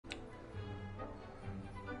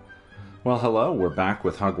Well, hello, we're back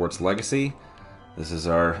with Hogwarts Legacy. This is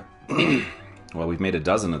our... well, we've made a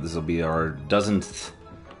dozen of this. Will be our dozenth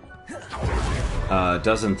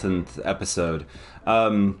episode.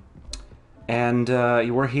 You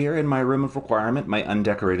were here in my room of requirement, my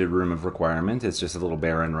undecorated room of requirement. It's just a little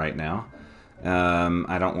barren right now.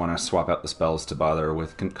 I don't want to swap out the spells to bother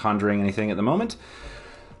with conjuring anything at the moment.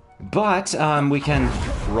 But we can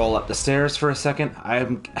roll up the stairs for a second.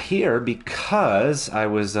 I'm here because I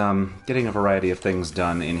was getting a variety of things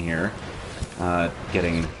done in here.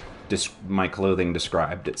 Getting my clothing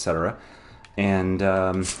described, etc. And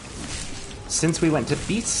since we went to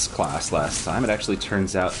Beast's class last time, it actually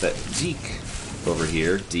turns out that Deke over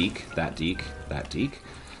here, Deke,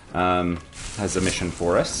 has a mission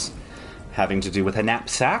for us, having to do with a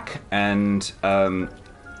knapsack and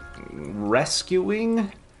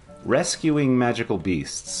rescuing magical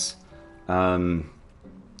beasts.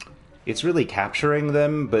 It's really capturing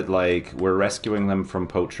them, but like we're rescuing them from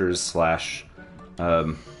poachers / whatever.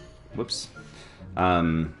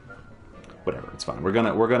 It's fine. We're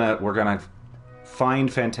gonna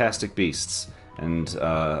find fantastic beasts, and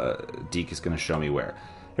Deke is gonna show me where.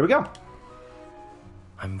 Here we go.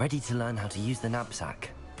 I'm ready to learn how to use the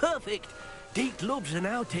knapsack. Perfect. Deke loves an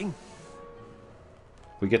outing.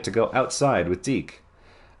 We get to go outside with Deke.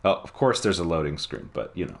 Oh, of course there's a loading screen,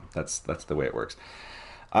 but, you know, that's the way it works.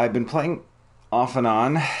 I've been playing off and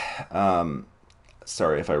on.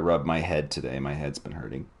 Sorry if I rub my head today. My head's been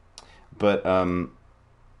hurting. But,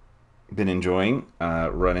 been enjoying.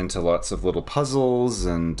 Run into lots of little puzzles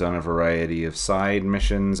and done a variety of side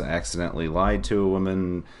missions. I accidentally lied to a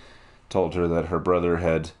woman, told her that her brother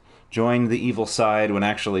had joined the evil side when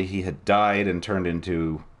actually he had died and turned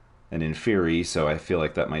into an inferi, so I feel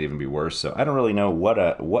like that might even be worse. So I don't really know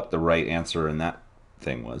what the right answer in that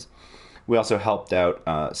thing was. We also helped out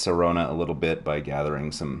Sirona a little bit by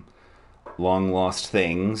gathering some long-lost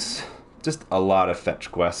things. Just a lot of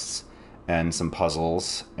fetch quests and some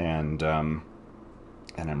puzzles, and I'm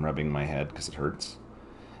rubbing my head because it hurts.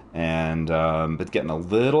 And but getting a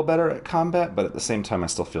little better at combat, but at the same time I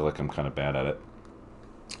still feel like I'm kind of bad at it.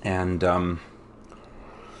 And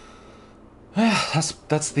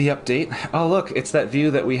that's the update. Oh, look, it's that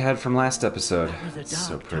view that we had from last episode. It was a It's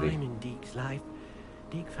so dark pretty. time in Deke's life.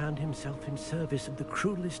 Deke found himself in service of the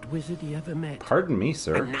cruelest wizard he ever met. Pardon me, A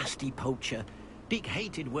sir. nasty poacher. Deke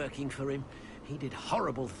hated working for him. He did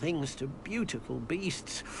horrible things to beautiful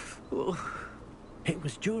beasts. Oh. It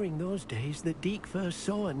was during those days that Deke first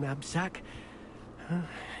saw a knapsack.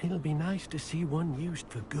 It'll be nice to see one used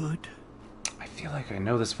for good. I feel like I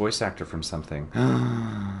know this voice actor from something.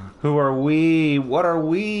 Who are we? What are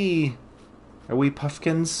we? Are we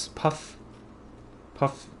puffkins? Puff We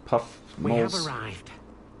have moles? arrived.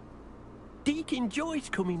 Deke enjoys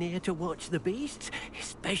coming here to watch the beasts,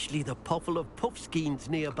 especially the puffle of puffskeins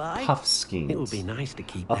nearby. Puffskeins. It'll be nice to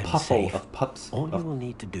keep A them puffle safe. of pups. All you will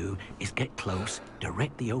need to do is get close,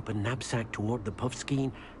 direct the open knapsack toward the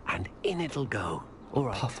puffskein, and in it'll go. All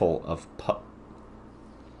right. A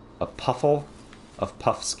puffle of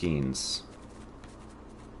puffskeins.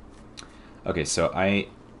 Okay, so I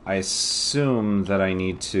assume that I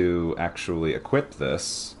need to actually equip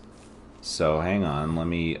this. So hang on, let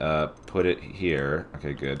me put it here.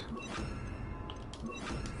 Okay, good.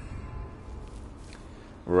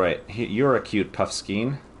 Right, you're a cute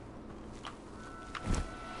puffskein.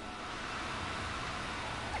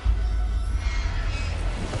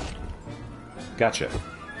 Gotcha.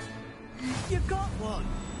 You got one.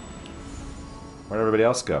 Where'd everybody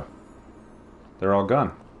else go? They're all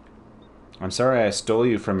gone. I'm sorry I stole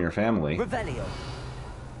you from your family. Revelio.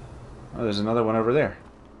 Oh, there's another one over there.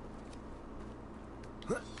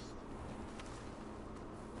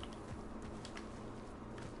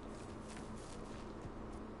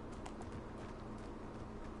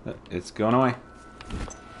 It's going away.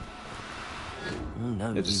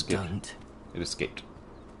 No, It you escaped. don't. It escaped.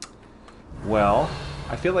 Well,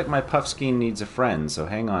 I feel like my puffskein needs a friend, so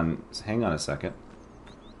hang on a second.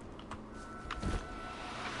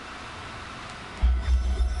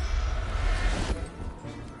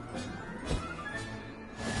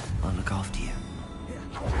 I'll look after you.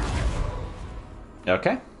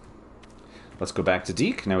 Okay. Let's go back to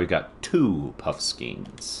Deke. Now we've got 2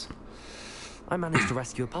 puffskeins. I managed to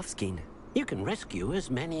rescue a puffskein. You can rescue as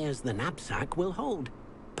many as the knapsack will hold.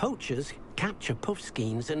 Poachers capture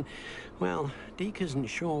puffskeins and, well, Deke isn't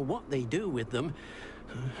sure what they do with them.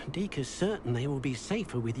 Deke is certain they will be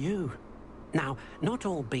safer with you. Now, not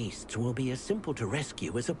all beasts will be as simple to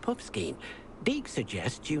rescue as a puffskein. Deke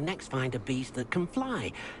suggests you next find a beast that can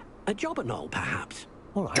fly. A jobberknoll, perhaps.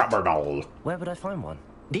 All right. Jobberknoll. Where would I find one?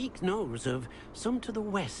 Deke knows of some to the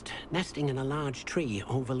west, nesting in a large tree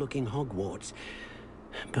overlooking Hogwarts.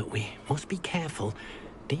 But we must be careful.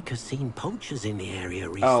 Deke has seen poachers in the area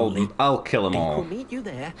recently. I'll kill them Deke all. will meet you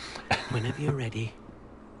there whenever you're ready.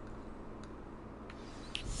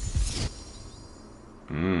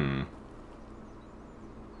 Where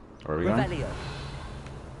are we going? Revelio.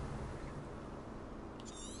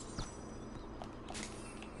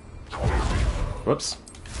 Whoops.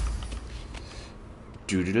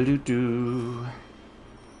 Do-do-do-do-do.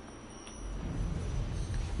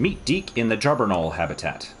 Meet Deke in the Jobberknoll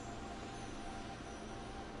habitat.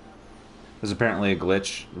 There's apparently a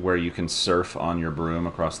glitch where you can surf on your broom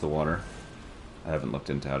across the water. I haven't looked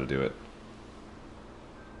into how to do it.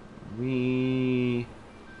 We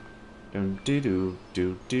do.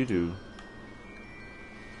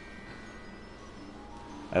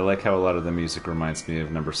 I like how a lot of the music reminds me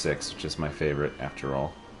of number 6, which is my favorite after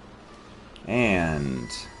all. And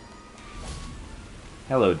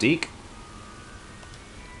hello, Deke.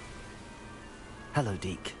 Hello,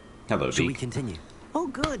 Deke. Hello, Shall we Deke. continue? Oh,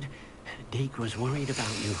 good. Deke was worried about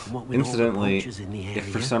you, what with Incidentally, all the poachers in the area. if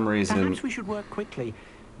for some reason... Perhaps we should work quickly.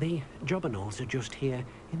 The Jobberknolls are just here,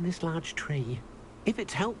 in this large tree. If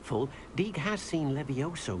it's helpful, Deke has seen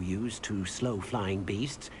Levioso used to slow flying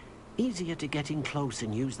beasts. Easier to get in close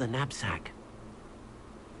and use the knapsack.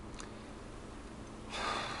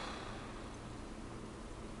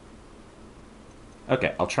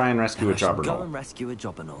 Okay, I'll try and rescue a I shall Go Jobberknoll. and rescue a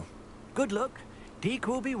Jobberknoll. Good luck. Deke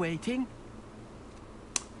will be waiting.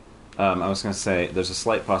 I was going to say, there's a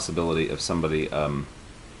slight possibility of somebody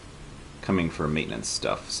coming for maintenance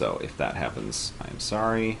stuff, so if that happens, I'm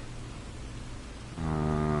sorry.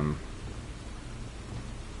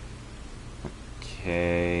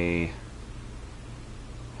 Okay.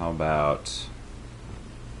 How about...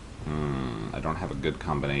 I don't have a good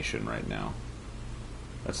combination right now.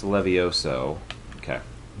 That's Levioso. Okay.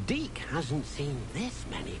 Deke hasn't seen this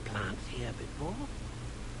many plants here before.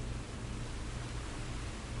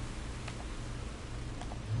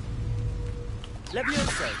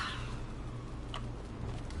 Levioso.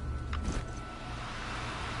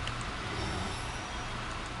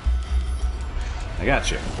 I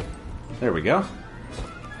got you. There we go.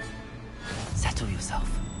 Settle yourself.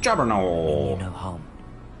 Jobberknoll! You no harm.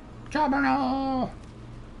 Jobberknoll!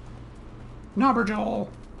 Nobberjoll!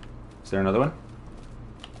 Is there another one?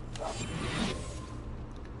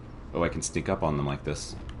 Oh, I can sneak up on them like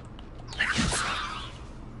this.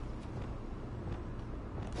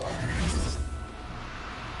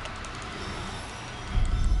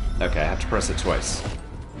 Okay, I have to press it twice.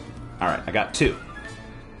 Alright, I got 2.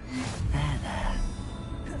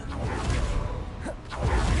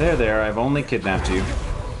 There, I've only kidnapped you.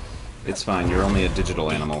 It's fine, you're only a digital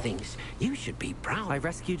Deke animal. thinks you should be proud. I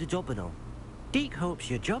rescued a Jobberknoll. Deke hopes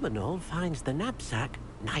your Jobberknoll finds the knapsack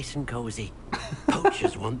nice and cozy.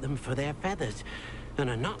 Poachers want them for their feathers, and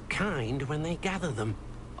are not kind when they gather them.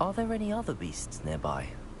 Are there any other beasts nearby?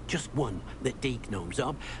 Just one that Deke knows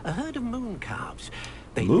of, a herd of moon calves.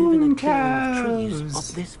 They live in a clearing of trees Mooncalves.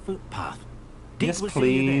 up this footpath. Deke Yes, will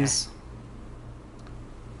see you there. please.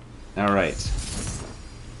 Alright.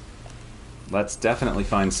 Let's definitely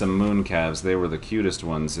find some moon calves. They were the cutest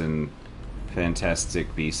ones in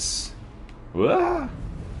Fantastic Beasts. Wah!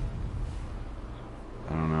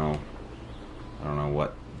 I don't know. I don't know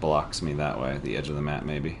what blocks me that way. The edge of the map,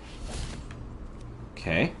 maybe.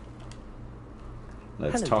 Okay.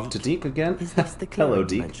 Let's Hello, talk to Deke. Deke again. Is this the Hello, clearing you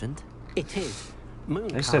Deke. mentioned? It is.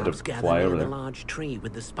 Moon I just had to calves gather fly near over the there. large tree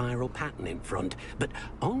with the spiral pattern in front, but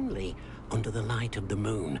only under the light of the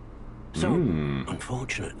moon. So,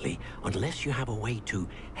 unfortunately, unless you have a way to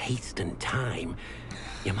hasten time,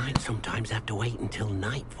 you might sometimes have to wait until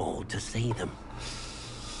nightfall to see them.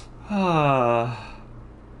 Ah.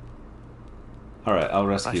 Alright, I'll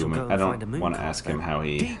rescue shall him. go and I find a don't moon want to calf ask him then. how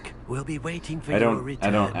he... Deke will be waiting for I your don't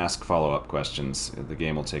return. ask follow-up questions. The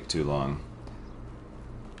game will take too long.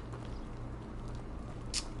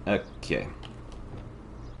 Okay.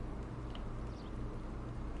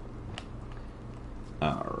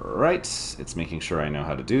 Alright, it's making sure I know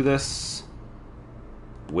how to do this.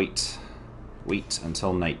 Wait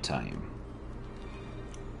until nighttime.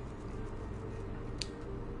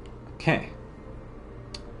 Okay.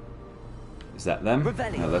 Is that them?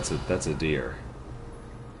 Revelio. No, that's a deer.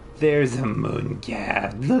 There's a moon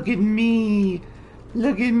calf. Look at me.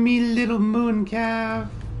 Look at me, little moon calf.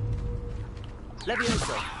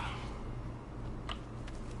 Levioso.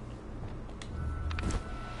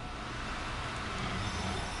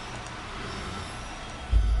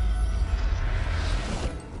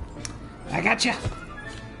 I gotcha.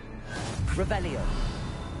 Revelio.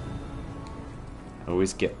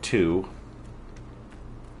 Always get 2.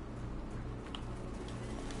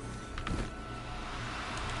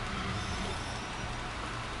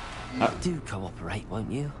 Do cooperate,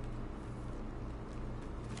 won't you?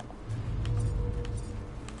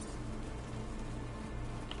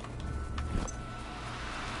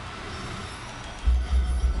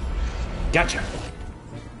 Gotcha.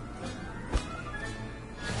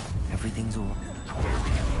 Everything's all...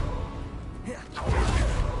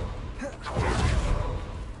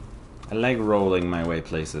 I like rolling my way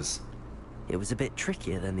places. It was a bit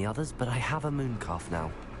trickier than the others, but I have a moon calf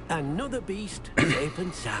now. Another beast, safe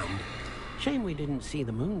and sound. Shame we didn't see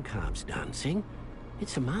the moon calves dancing.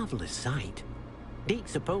 It's a marvelous sight. Deke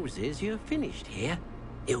supposes you're finished here.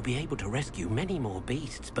 He'll be able to rescue many more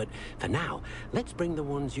beasts, but for now, let's bring the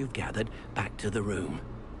ones you've gathered back to the room.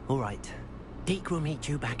 All right. Deke will meet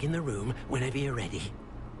you back in the room whenever you're ready.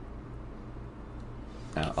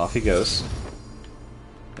 Now, off he goes.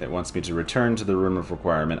 It wants me to return to the room of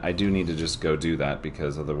requirement. I do need to just go do that,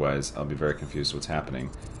 because otherwise I'll be very confused what's happening.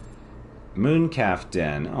 Mooncalf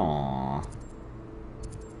Den. Aww.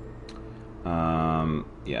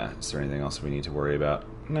 Yeah, is there anything else we need to worry about?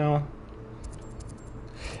 No.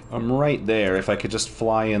 I'm right there. If I could just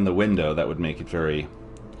fly in the window, that would make it very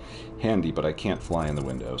handy, but I can't fly in the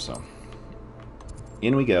window, so...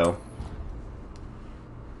 In we go.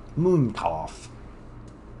 Moon cough.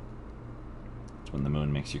 It's when the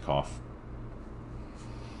moon makes you cough.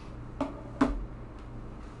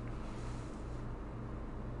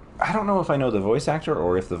 I don't know if I know the voice actor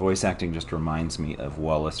or if the voice acting just reminds me of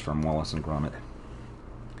Wallace from Wallace and Gromit.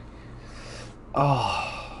 Oh.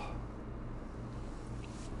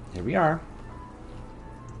 Here we are.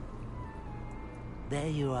 There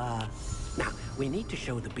you are. Now, we need to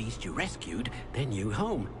show the beast you rescued their new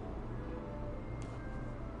home.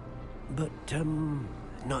 But,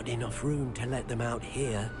 not enough room to let them out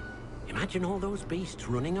here. Imagine all those beasts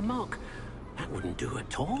running amok. That wouldn't do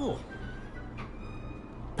at all.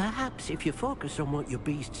 Perhaps if you focus on what your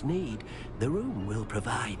beasts need, the room will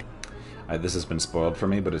provide. This has been spoiled for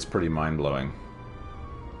me, but it's pretty mind-blowing.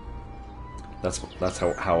 That's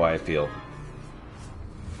how I feel.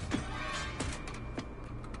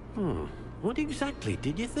 What exactly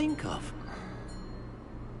did you think of?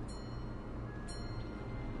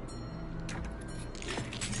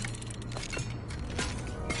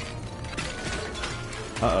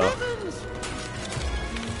 Uh-oh. Heavens!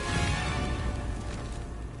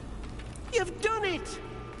 You've done it!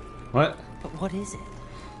 What? But what is it?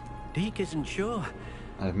 Deke isn't sure.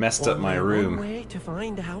 I've messed up my Only room. one way to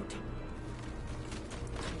find out.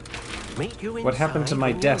 Meet you What happened to inside my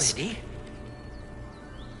when you're desk? ready.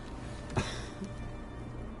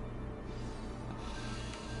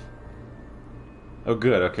 Oh,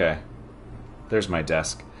 good, okay. There's my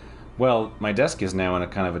desk. Well, my desk is now in a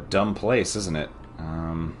kind of a dumb place, isn't it?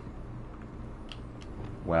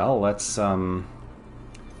 Well, let's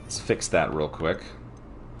fix that real quick.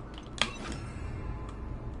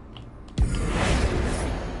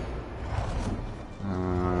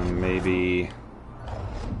 Maybe...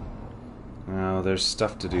 No, there's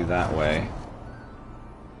stuff to do that way.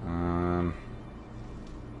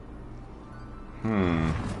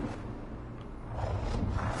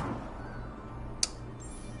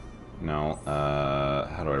 No,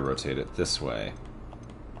 how do I rotate it? This way.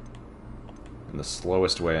 In the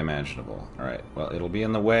slowest way imaginable. Alright, well, it'll be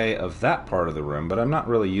in the way of that part of the room, but I'm not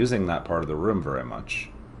really using that part of the room very much.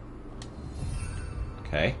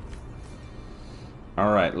 Okay.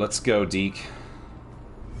 Alright, let's go, Deke.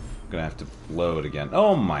 I'm gonna have to load again.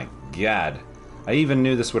 Oh my god! I even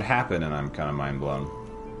knew this would happen, and I'm kind of mind-blown.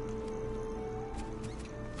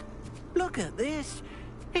 Look at this.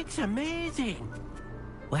 It's amazing.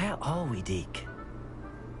 Where are we, Deke?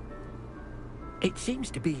 It seems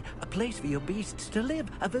to be a place for your beasts to live,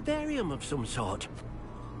 a vivarium of some sort.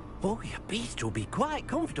 Oh, your beasts will be quite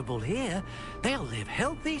comfortable here. They'll live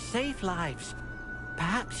healthy, safe lives.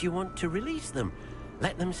 Perhaps you want to release them,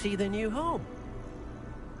 let them see their new home.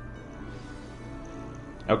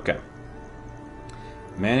 Okay.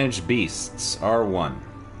 Manage beasts, R1.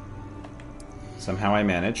 Somehow I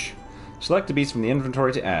manage. Select a beast from the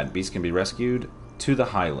inventory to add. Beast can be rescued to the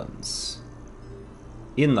Highlands.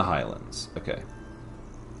 In the Highlands. Okay.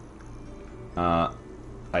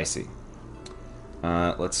 I see.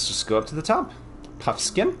 Let's just go up to the top.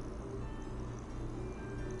 Puffskin.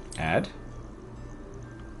 Add.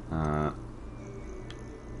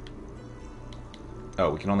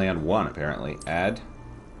 Oh, we can only add one, apparently. Add.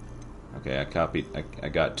 Okay, I copied... I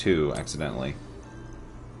got 2 accidentally.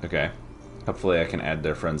 Okay. Hopefully I can add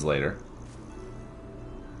their friends later.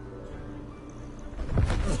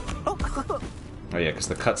 Oh yeah, because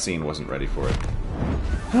the cutscene wasn't ready for it.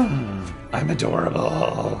 I'm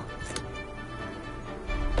adorable!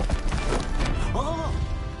 Oh!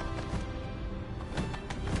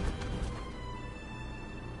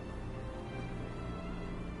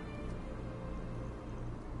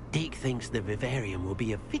 Deke thinks the vivarium will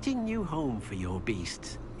be a fitting new home for your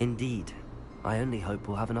beasts. Indeed. I only hope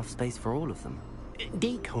we'll have enough space for all of them.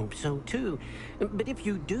 Deke hopes so too. But if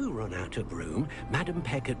you do run out of room, Madam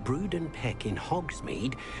Peck at Brood and Peck in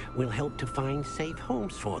Hogsmeade will help to find safe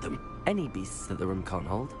homes for them. Any beasts that the room can't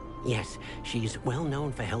hold? Yes, she's well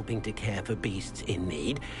known for helping to care for beasts in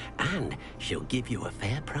need, and she'll give you a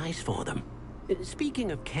fair price for them.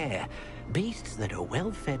 Speaking of care, beasts that are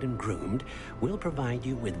well fed and groomed will provide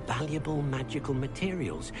you with valuable magical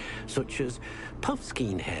materials, such as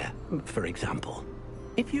puffskein hair, for example.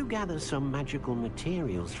 If you gather some magical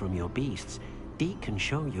materials from your beasts, Deke can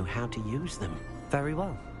show you how to use them. Very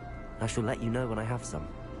well. I shall let you know when I have some.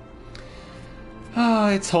 Ah,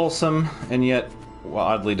 it's wholesome, and yet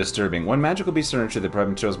oddly disturbing. When magical beasts are nurtured, they provide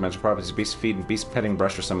materials, magical properties. Beast feed and beast petting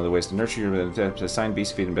brush are some of the ways to nurture your assign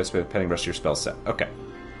beast feed and beast petting brush to your spell set. Okay.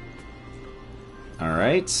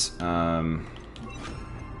 Alright.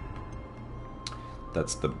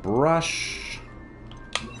 That's the brush.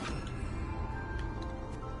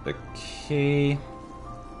 The key.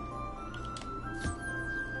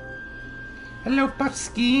 Hello,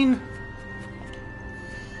 Puffskein.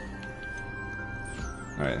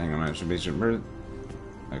 Alright, hang on. Should be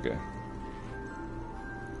okay.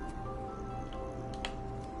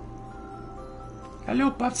 Hello,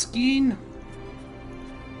 Puffskein.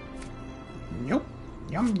 Nope.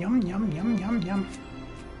 Yum, yum, yum, yum, yum, yum.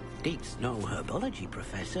 Deke's no herbology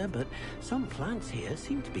professor, but some plants here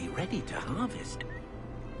seem to be ready to harvest.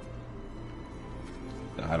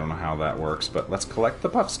 I don't know how that works, but let's collect the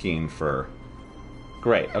Puffskein fur.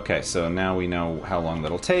 Great. Okay, so now we know how long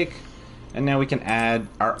that'll take, and now we can add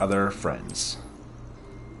our other friends.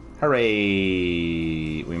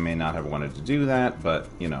 Hooray! We may not have wanted to do that, but,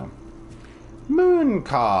 you know.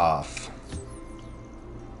 Mooncough!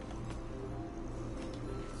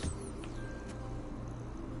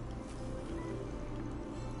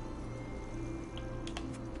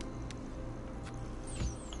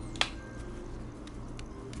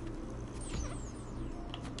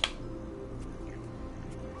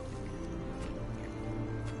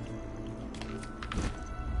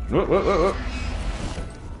 Whoa, whoa, whoa, whoa.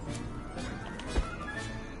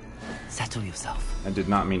 Settle yourself. I did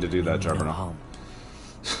not mean to do that, No Jarbonneau. harm.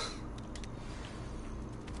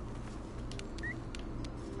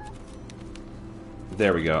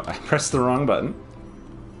 There we go. I pressed the wrong button.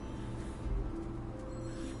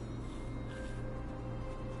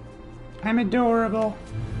 I'm adorable.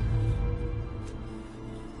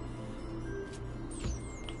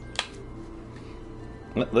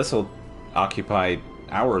 This will occupy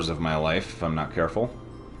hours of my life if I'm not careful.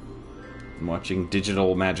 I'm watching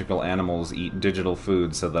digital magical animals eat digital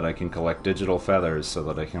food so that I can collect digital feathers so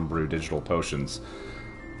that I can brew digital potions.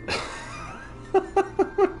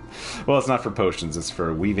 Well, it's not for potions, it's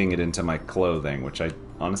for weaving it into my clothing, which I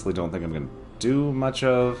honestly don't think I'm going to do much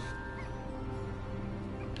of.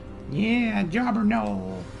 Yeah,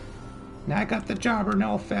 Jobberknoll. Now I got the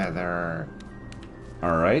Jobberknoll feather.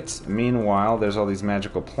 Alright, meanwhile, there's all these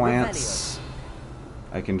magical plants.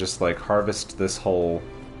 I can just, like, harvest this whole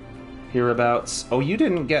hereabouts. Oh, you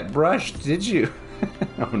didn't get brushed, did you?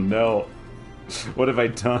 Oh, no. What have I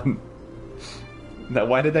done?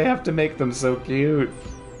 Why did they have to make them so cute?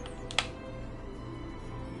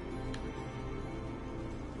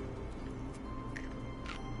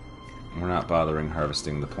 We're not bothering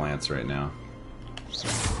harvesting the plants right now.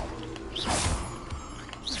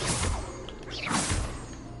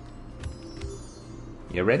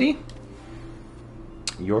 You ready?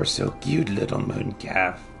 You're so cute, little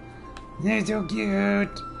mooncalf. You're so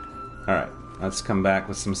cute. Alright, let's come back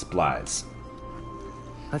with some supplies.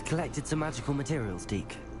 I've collected some magical materials,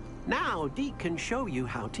 Deke. Now Deke can show you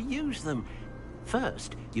how to use them.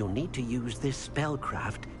 First, you'll need to use this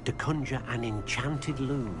spellcraft to conjure an enchanted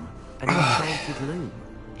loom. An enchanted loom.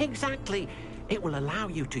 Exactly. It will allow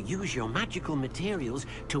you to use your magical materials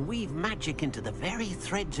to weave magic into the very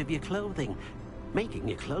threads of your clothing, making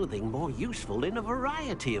your clothing more useful in a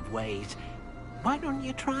variety of ways. Why don't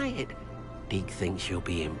you try it? Deke thinks you'll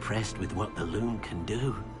be impressed with what the loom can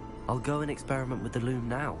do. I'll go and experiment with the loom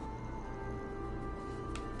now.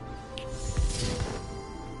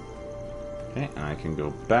 Okay, and I can go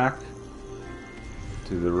back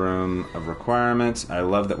to the room of requirements. I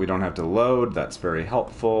love that we don't have to load. That's very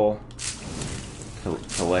helpful.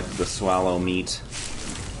 Collect the swallow meat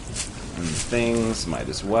and things. Might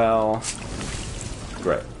as well.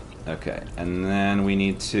 Great. Okay, and then we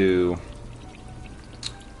need to...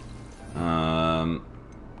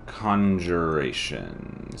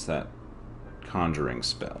 Conjuration. Is that conjuring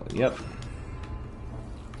spell? Yep.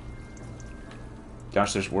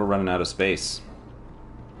 Gosh, we're running out of space.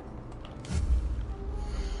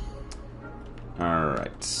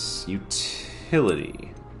 Alright.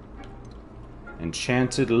 Utility.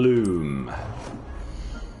 Enchanted Loom.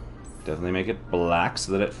 Definitely make it black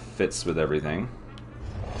so that it fits with everything.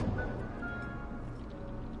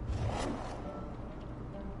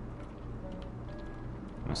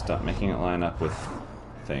 I'm gonna stop making it line up with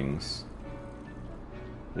things.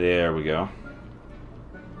 There we go.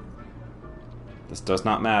 This does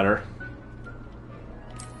not matter.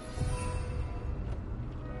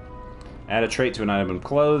 Add a trait to an item of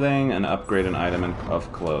clothing and upgrade an item of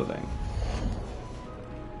clothing.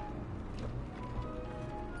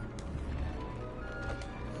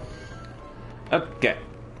 Okay.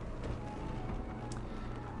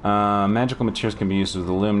 Magical materials can be used with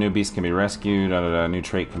the loom. New beasts can be rescued. New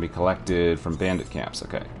trait can be collected from bandit camps.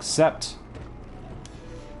 Okay. Accept.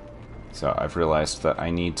 So I've realized that I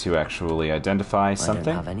need to actually identify something.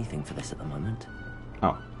 I don't have anything for this at the moment.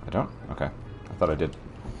 Oh, I don't? Okay. I thought I did.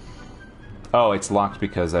 Oh, it's locked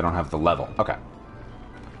because I don't have the level. Okay.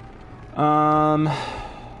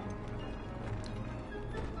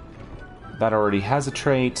 That already has a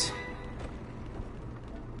trait.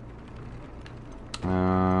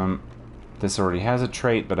 This already has a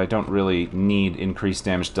trait, but I don't really need increased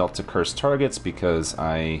damage dealt to cursed targets because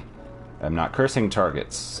I am not cursing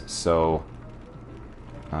targets. So,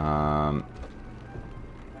 add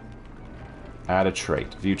a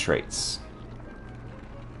trait. View traits.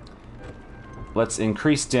 Let's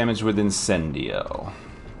increase damage with Incendio.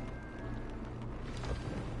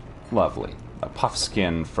 Lovely. A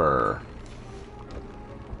puffskin fur.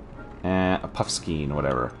 A puffskein,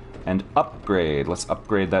 whatever. And upgrade. Let's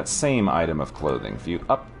upgrade that same item of clothing. View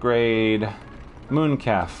upgrade.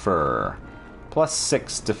 Mooncalf fur. Plus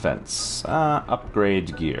 6 defense.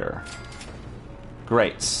 Upgrade gear.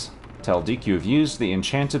 Great. Tell Deke you have used the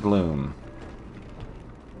enchanted loom.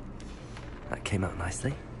 That came out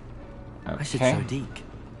nicely. Okay. I should show Deke.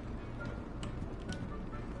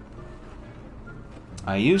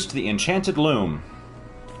 I used the enchanted loom.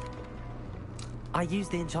 I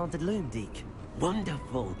used the enchanted loom, Deke.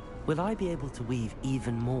 Wonderful. Will I be able to weave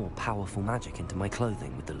even more powerful magic into my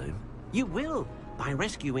clothing with the loom? You will, by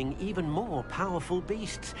rescuing even more powerful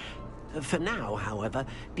beasts. For now, however,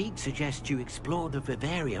 Deke suggests you explore the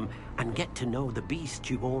vivarium and get to know the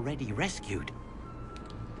beasts you've already rescued.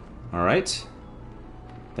 Alright.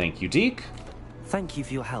 Thank you, Deke. Thank you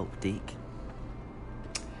for your help, Deke.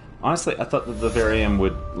 Honestly, I thought the vivarium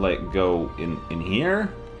would, like, go in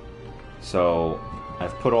here. So,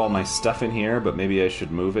 I've put all my stuff in here, but maybe I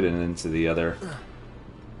should move it into the other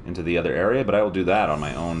area, but I will do that on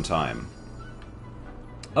my own time.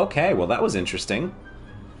 Okay, well that was interesting.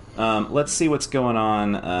 Let's see what's going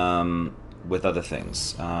on with other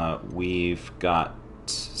things. We've got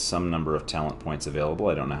some number of talent points available.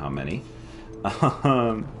 I don't know how many. What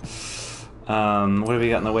have we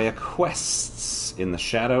got in the way of quests? In the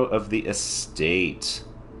Shadow of the Estate.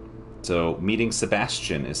 So, meeting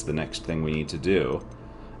Sebastian is the next thing we need to do.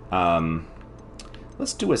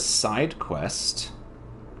 Let's do a side quest.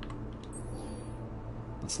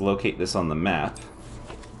 Let's locate this on the map.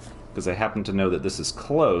 Because I happen to know that this is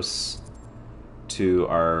close to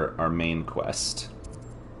our main quest.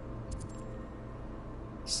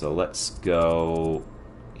 So let's go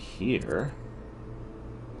here.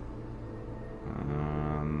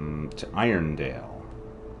 To Irondale.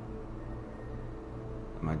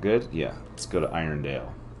 Am I good? Yeah, let's go to Irondale.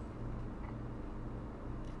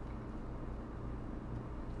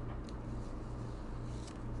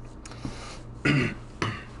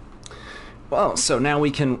 Well, so now we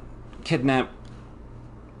can kidnap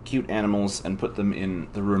cute animals and put them in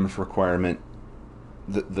the room of requirement.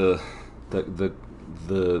 The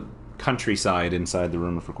countryside inside the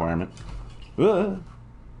room of requirement.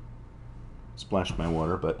 Splashed my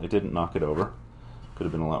water, but I didn't knock it over. Could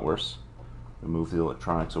have been a lot worse. Move the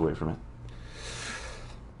electronics away from it.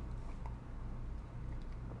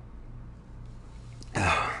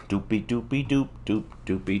 Doopy doopy doop doop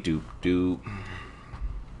doopy doop doop.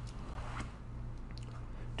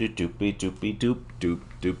 Doopy doopy doop doop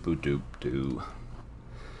doop doop doop.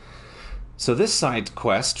 So this side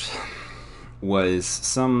quest was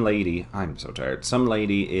some lady. I'm so tired. Some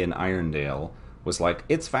lady in Irondale was like,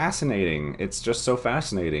 it's fascinating. It's just so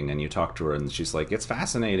fascinating. And you talk to her and she's like, it's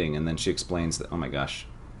fascinating. And then she explains that, oh my gosh.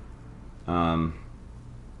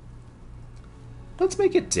 Let's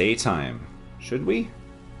make it daytime. Should we?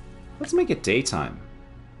 Let's make it daytime.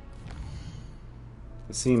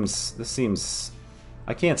 This seems...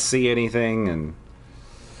 I can't see anything, and...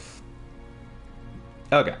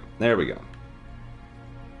 Okay, there we go.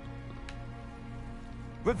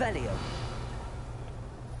 Revelio.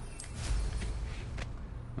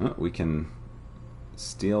 Oh, we can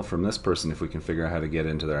steal from this person if we can figure out how to get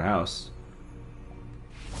into their house.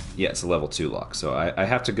 Yeah, it's a level 2 lock, so I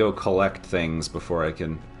have to go collect things before I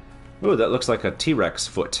can... Ooh, that looks like a T-Rex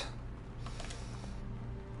foot.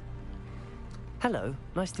 Hello,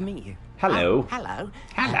 nice to meet you. Hello. Hello.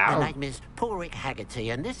 Hello. My name is Porrick Haggerty,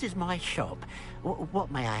 and this is my shop. What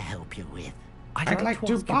may I help you with? I'd like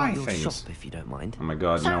to ask buy about your things. shop, if you don't mind. Oh my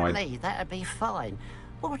god, no, Certainly, that'd be fine.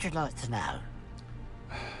 What would you like to know?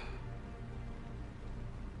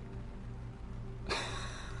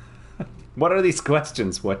 What are these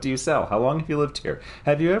questions? What do you sell? How long have you lived here?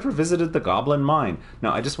 Have you ever visited the Goblin Mine? No,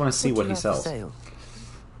 I just want to see what he sells.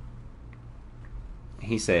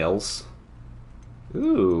 He sells...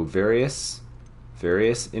 Ooh, various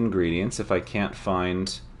ingredients. If I can't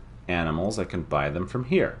find animals, I can buy them from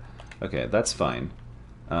here. Okay, that's fine.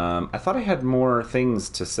 I thought I had more things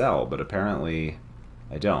to sell, but apparently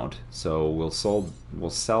I don't. So we'll sell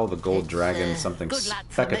the gold dragon something good luck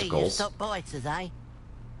for me. You spectacles. stopped by today.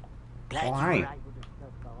 Glad you were Why? able to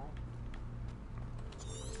stop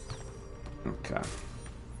by. Okay.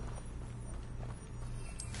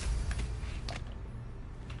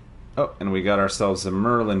 Oh, and we got ourselves a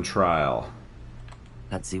Merlin trial.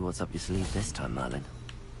 Let's see what's up your sleeve this time, Merlin.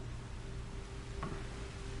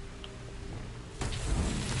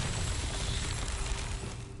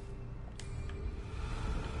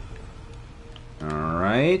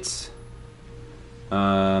 Alright.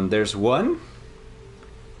 There's one.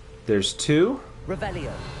 There's two.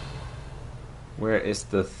 Revelio. Where is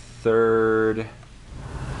the third?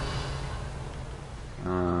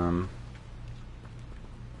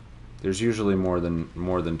 There's usually more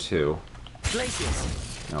than two.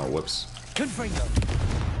 Glacius. Oh, whoops. Confringo.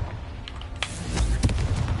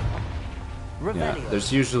 Yeah, Revelio.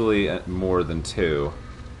 there's usually more than two,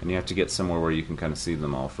 and you have to get somewhere where you can kind of see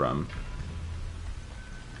them all from.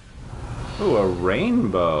 Ooh, a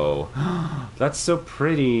rainbow. That's so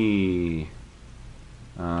pretty.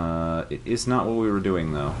 It is not what we were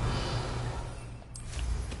doing, though.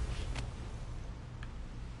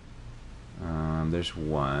 There's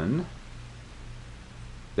one.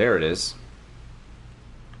 There it is.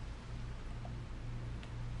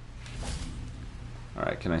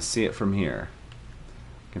 Alright, can I see it from here?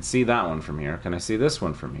 I can see that one from here. Can I see this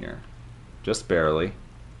one from here? Just barely.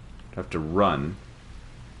 I have to run,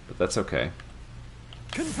 but that's okay.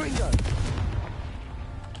 Confringo.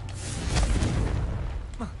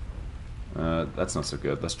 That's not so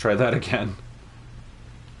good. Let's try that again.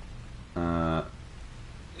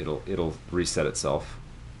 It'll reset itself.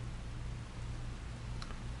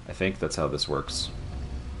 I think that's how this works.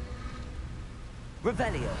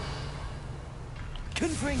 Revelio.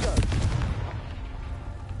 Confringo.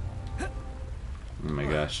 Oh my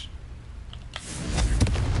gosh.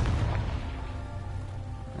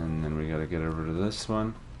 And then we gotta get over to this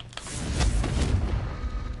one.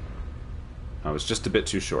 I was just a bit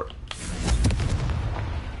too short.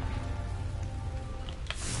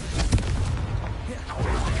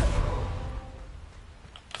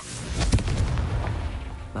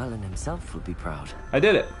 Merlin himself would be proud. I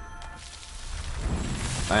did it!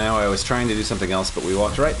 I know I was trying to do something else, but we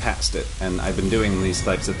walked right past it. And I've been doing these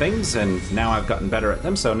types of things, and now I've gotten better at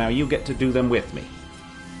them, so now you get to do them with me.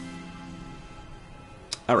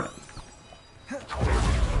 Alright.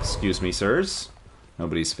 Excuse me, sirs.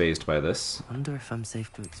 Nobody's fazed by this. Wonder if I'm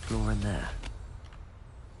safe to explore in there.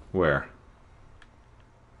 Where?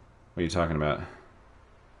 What are you talking about?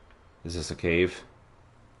 Is this a cave?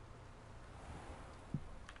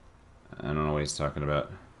 I don't know what he's talking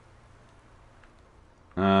about.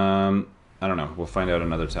 I don't know. We'll find out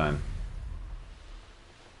another time.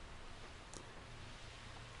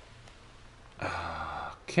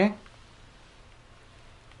 Okay.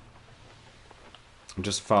 I'm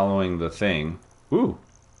just following the thing. Ooh!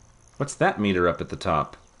 What's that meter up at the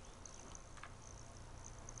top?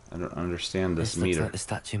 I don't understand this Looks meter. like the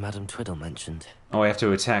statue Madame Twiddle mentioned. Oh, I have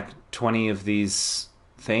to attack 20 of these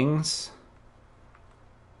things?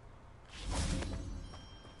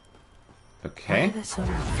 Why Okay. are there so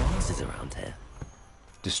many vases around here?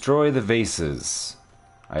 Destroy the vases.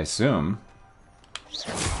 I assume.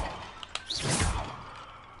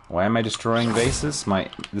 Why am I destroying vases?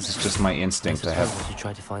 This is just my instinct. I I have... should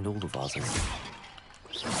try to find all the vases.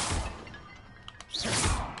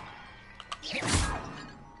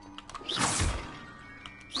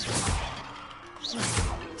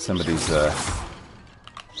 Somebody's, I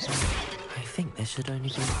think there should only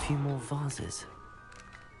be a few more vases.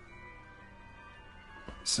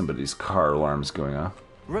 somebody's car alarm's going off.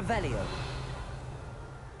 Revelio.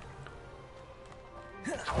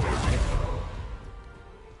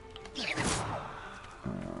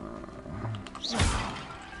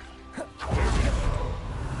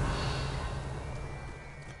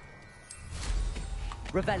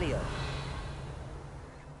 Revelio.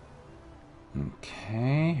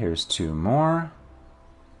 Okay, here's two more.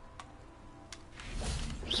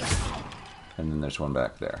 And then there's one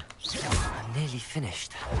back there. I'm nearly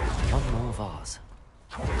finished. One more vase.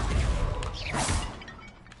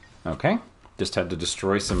 Okay, just had to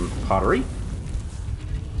destroy some pottery.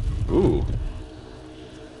 Ooh.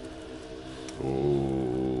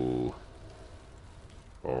 Ooh.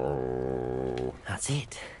 Oh. That's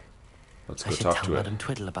it. Let's I go should talk tell to it. Madam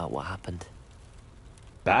Twiddle about what happened.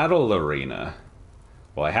 Battle arena.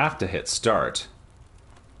 Well, I have to hit start.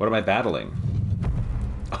 What am I battling?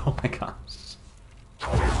 Oh my gosh.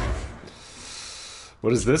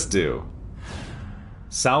 What does this do?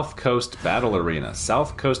 South Coast Battle Arena.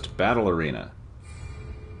 South Coast Battle Arena.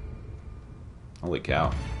 Holy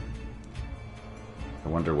cow. I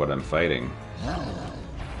wonder what I'm fighting.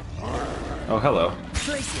 Oh, hello.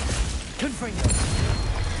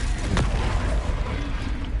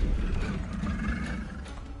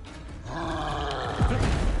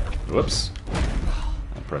 Whoops.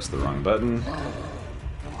 I pressed the wrong button.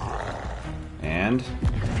 And...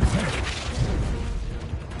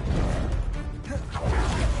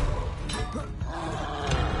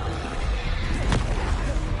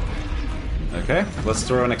 okay, let's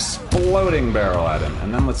throw an exploding barrel at him.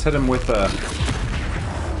 And then let's hit him with a...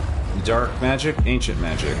 dark magic? Ancient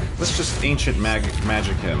magic. Let's just ancient magic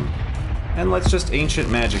him. And let's just ancient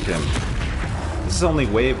magic him. This is only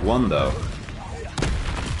wave 1, though.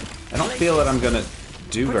 I don't feel that I'm gonna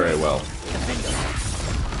do very well.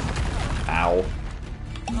 Ow.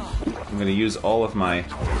 I'm gonna use all of my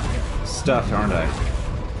stuff, aren't I?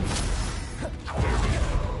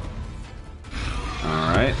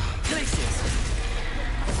 Alright.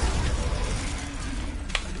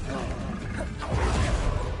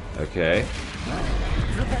 Okay.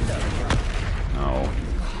 Oh.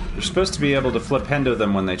 You're supposed to be able to flipendo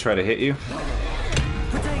them when they try to hit you.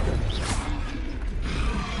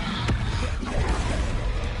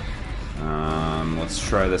 Let's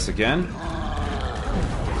try this again.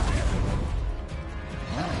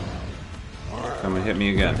 Come and hit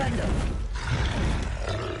me again.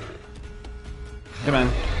 Come on.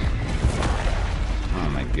 Oh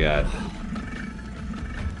my god.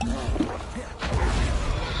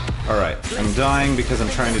 Alright, I'm dying because I'm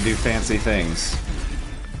trying to do fancy things.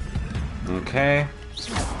 Okay.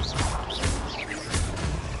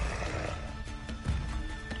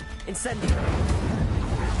 Incendio.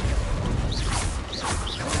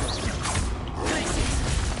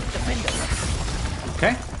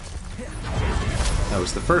 Okay. That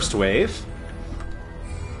was the first wave.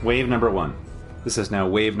 Wave number 1. This is now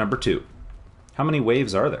wave number 2. How many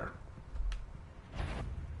waves are there?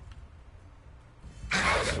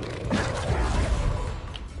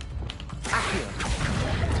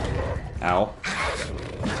 Ow.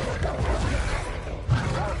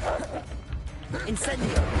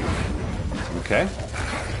 Incendio. Okay.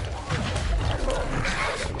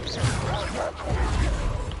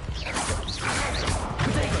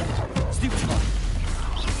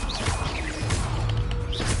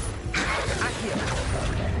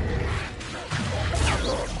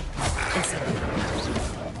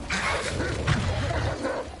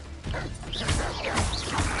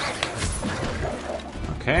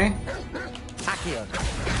 Okay.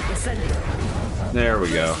 There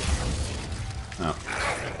we go. Oh.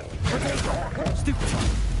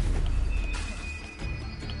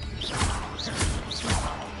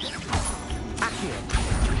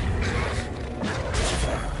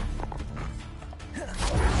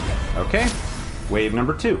 Okay. Wave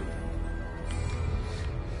number 2.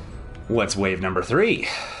 What's wave number 3?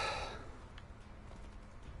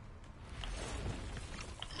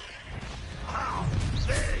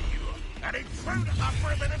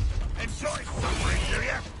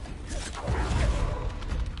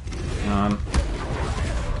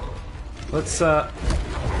 Let's,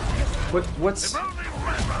 what's...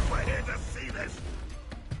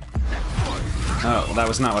 Oh, that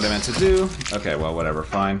was not what I meant to do. Okay, well, whatever,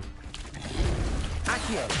 fine.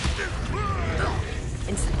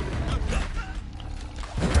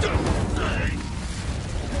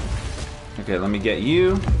 Okay, let me get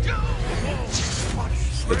you.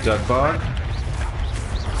 The duck bog.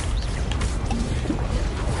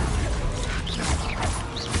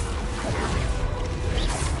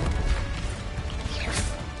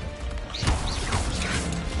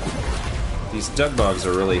 These Dugbogs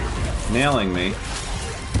are really nailing me.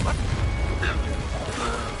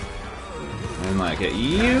 And like at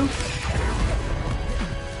you.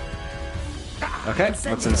 Okay,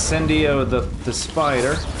 let's Incendio the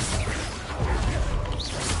spider.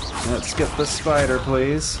 Let's get the spider,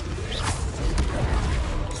 please.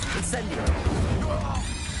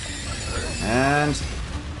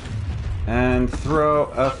 And throw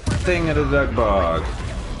a thing at a Dugbog.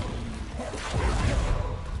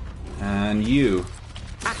 And you.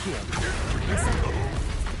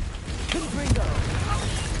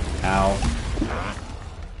 Ow.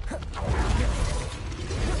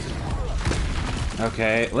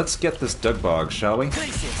 Okay, let's get this Dugbog, shall we?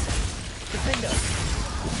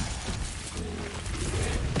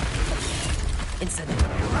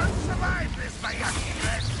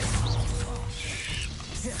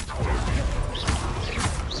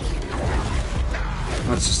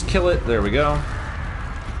 Let's just kill it. There we go.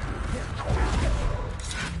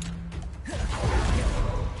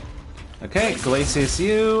 Okay, Glacius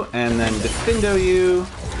you, and then Defindo you.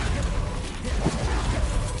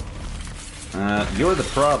 You're the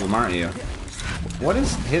problem, aren't you? What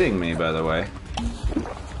is hitting me, by the way?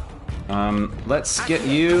 Let's get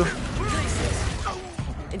you.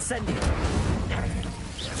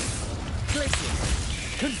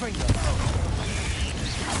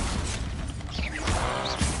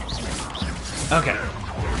 Okay.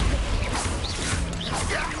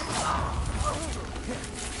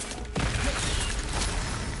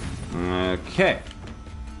 Okay.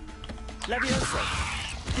 Levioso.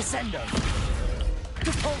 Descendo.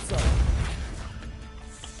 Repulso.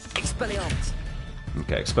 Expelliarmus.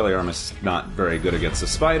 Okay, Expelliarmus is not very good against a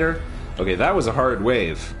spider. Okay, that was a hard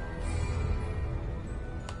wave.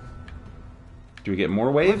 Do we get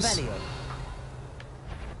more waves? Revelio.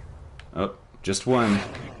 Oh, just one.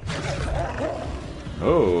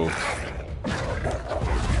 Oh.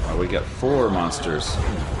 Oh, we got 4 monsters.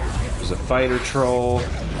 There's a fighter troll.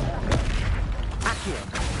 Accio.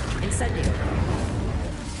 Incendio.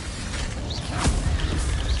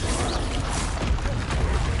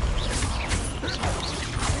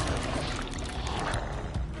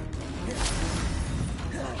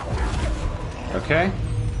 Okay.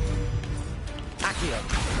 Accio.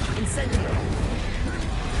 Incendio.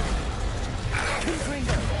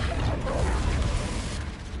 Confringo.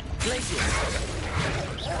 Glacius.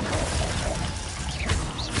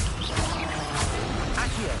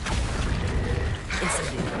 Accio.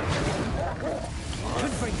 Incendio.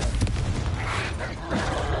 Confringo.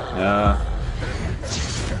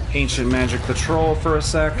 Ancient Magic the Troll for a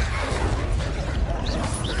sec.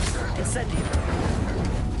 Incendio.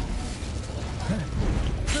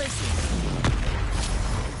 Glacius.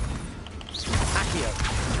 Accio.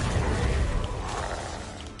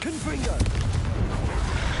 Confringo.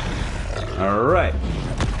 Alright.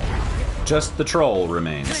 Just the troll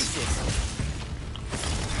remains. Glacius.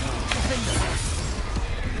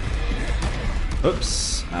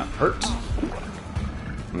 Oops, that hurt.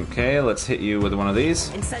 Okay, let's hit you with one of these.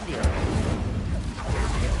 Incendio.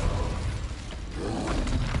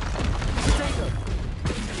 Potato.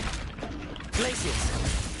 Glacius.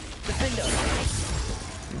 Defindo.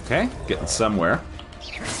 Okay, getting somewhere.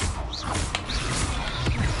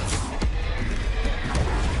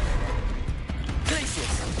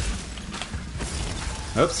 Glacius.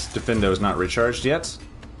 Oops, Defindo's not recharged yet.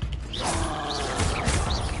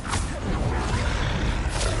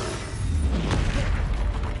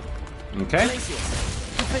 Okay. Glacius.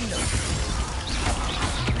 Defindo.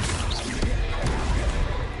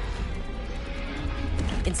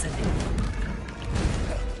 Incendio.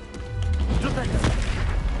 Flipendo.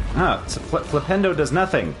 Ah, so Flipendo does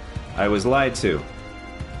nothing. I was lied to.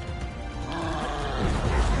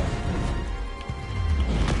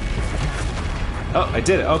 Oh, I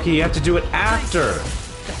did it. Okay, you have to do it after.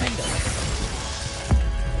 Defendo.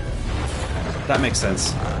 That makes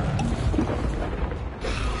sense.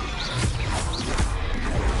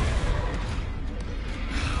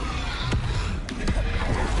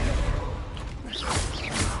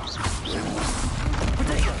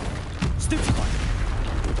 Potato. Stupefy.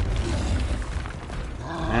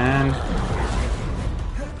 And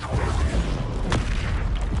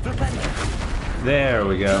Flipendo. there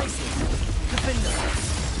we go. Glacius. Defendo.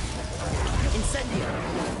 Incendio.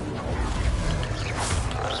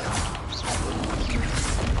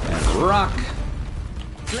 And rock.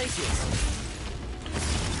 Glacius.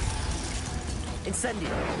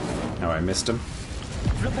 Incendio. Oh, I missed him.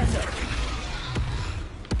 Flipendo.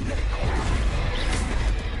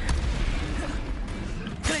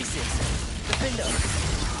 Glacius. Defendo.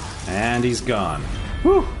 And he's gone.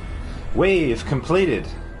 Whew! Wave completed.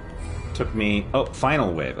 Took me... Oh,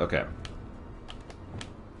 final wave. Okay.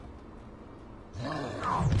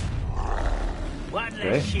 One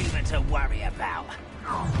Okay. less human to worry about.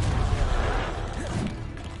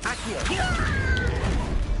 Accio.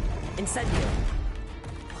 Incendio.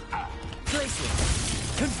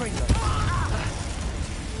 Glacius. Confringo.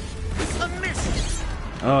 A miss!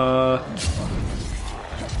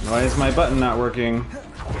 Why is my button not working?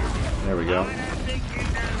 There we go.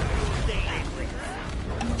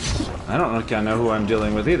 I don't think I know who I'm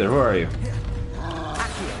dealing with either. Who are you?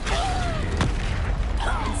 Accio.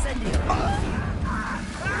 Incendio.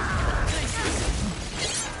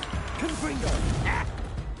 Glacius. Confringo.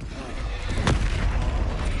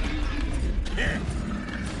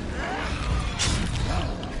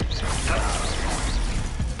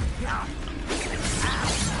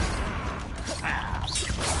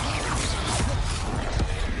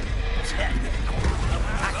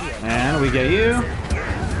 And we get you.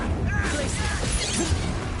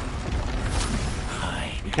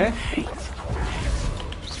 Okay.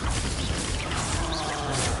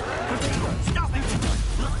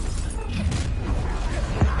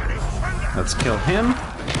 Let's kill him.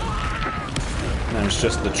 And it's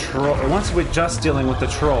just the troll. Once we're just dealing with the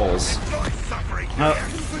trolls. Oh.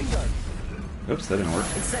 Oops, that didn't work.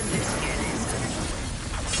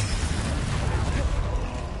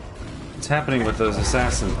 What's happening with those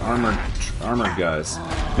assassin armored guys?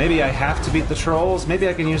 Maybe I have to beat the trolls? Maybe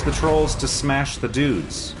I can use the trolls to smash the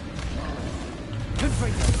dudes.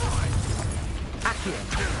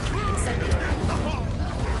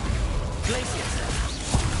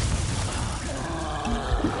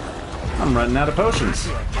 I'm running out of potions.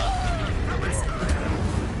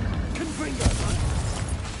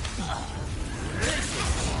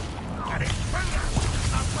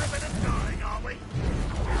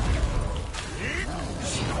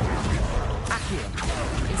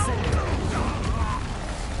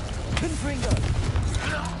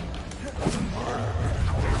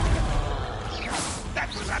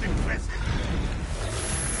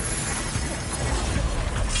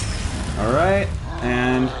 Alright,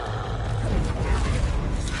 and...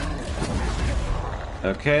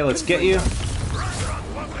 Okay, let's get you.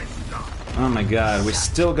 Oh my god, we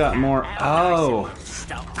still got more... Oh!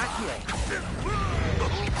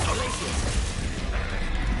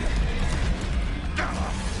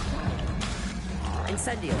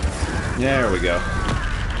 Incendio. There we go.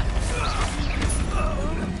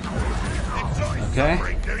 Okay.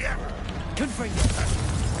 Confringo.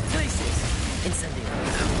 Glacius. Incendio.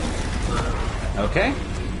 Okay.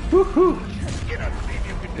 Woohoo!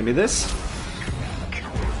 Give me this.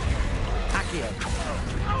 Accio.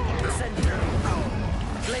 Incendio.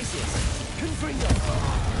 Glacius. Confringo.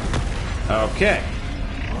 Okay.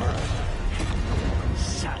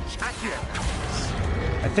 Accio.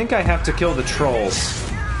 I think I have to kill the trolls.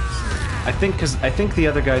 I think the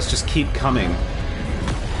other guys just keep coming.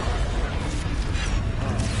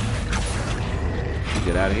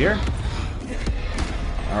 Get out of here.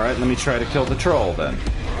 Alright, let me try to kill the troll then.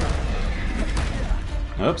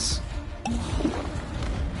 Oops.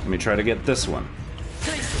 Let me try to get this one.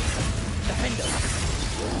 Defendo.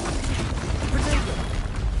 Protego.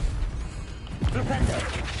 Propendo.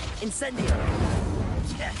 Incendio.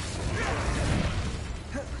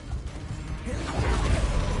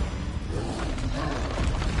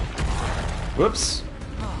 Whoops.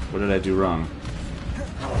 What did I do wrong?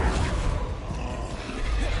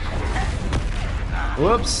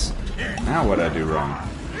 Whoops. Now what did I do wrong?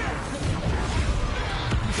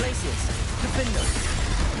 Glacius. Defendo.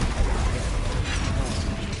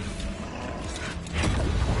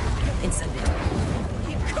 Incendio.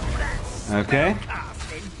 Okay.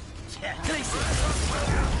 Glacius.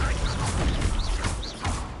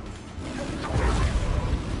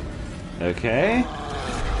 Okay.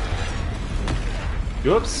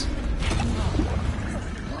 Whoops.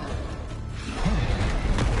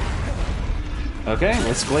 Okay,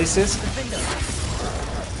 let's place this.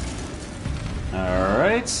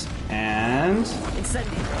 Alright, and...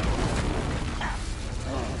 Incendio.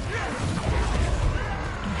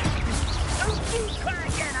 Don't you try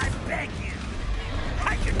again, I beg you!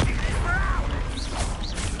 I could do this for hours!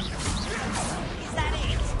 Is that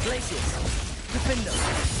it? Glacius. Defendo.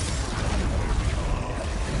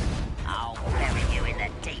 I'll bury you in the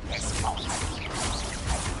deepest spot.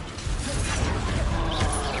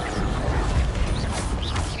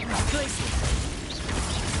 Glacius.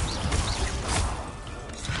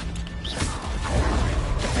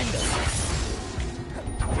 Defendo.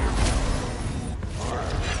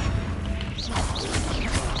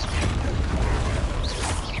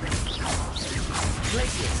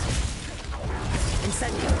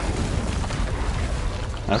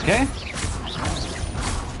 Okay.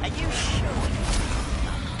 Are you sure?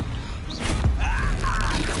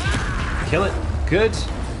 Kill it. Good.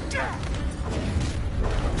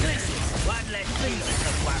 One less thing to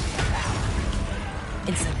worry about.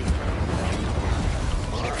 Incendio.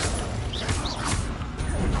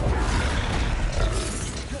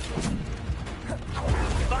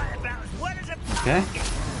 Fight about as well as a Okay.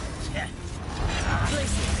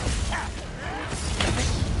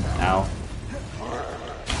 Ow.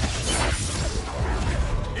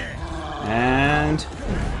 And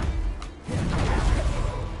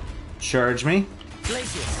charge me.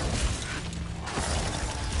 Glacius.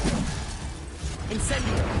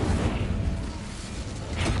 Incendio.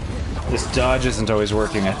 This dodge isn't always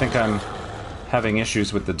working. I think I'm having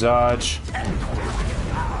issues with the dodge.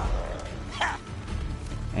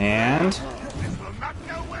 And This will not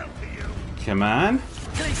go well for you. come on.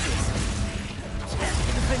 Glacius.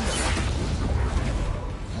 Defender.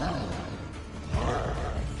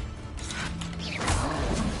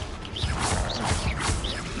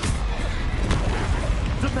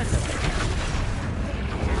 Defender.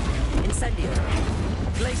 Incendio.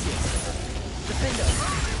 Glacius. Defender.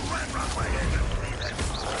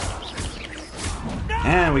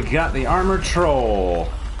 And we got the armored troll.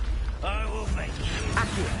 I will make you.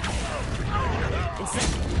 Accio.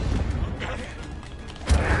 Incendio.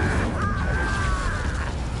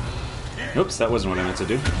 Oops, that wasn't what I meant to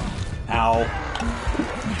do. Ow.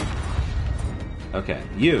 Okay,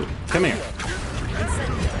 you, come here. I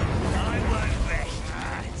won't rest.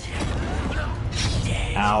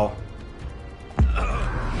 Ow.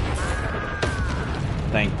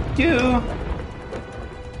 Thank you.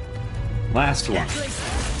 Last one.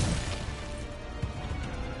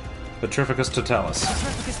 Petrificus totalis.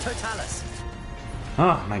 Petrificus totalis.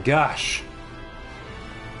 Oh my gosh.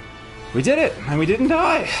 We did it, and we didn't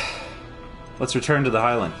die. Let's return to the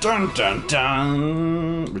Highland. Dun dun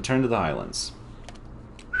dun! Return to the Highlands.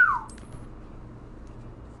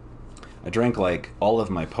 I drank like all of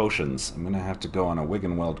my potions. I'm gonna have to go on a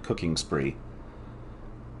Wiggenweld cooking spree.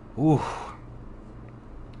 Ooh.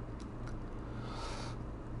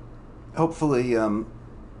 Hopefully,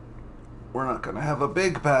 we're not gonna have a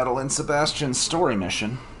big battle in Sebastian's story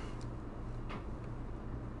mission.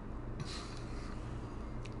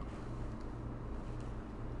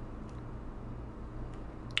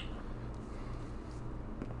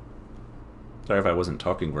 Sorry if I wasn't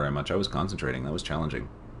talking very much. I was concentrating. That was challenging,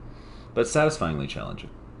 but satisfyingly challenging.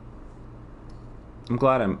 I'm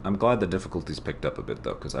glad the difficulties picked up a bit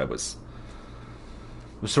though, because I was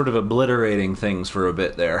sort of obliterating things for a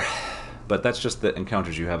bit there. But that's just the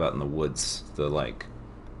encounters you have out in the woods.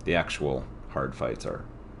 The actual hard fights are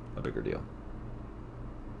a bigger deal.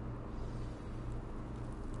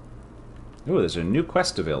 Oh, there's a new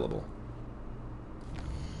quest available.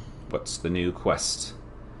 What's the new quest?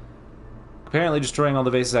 Apparently destroying all the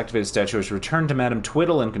vases activated statues. Return to Madame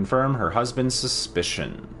Twiddle and confirm her husband's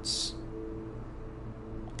suspicions.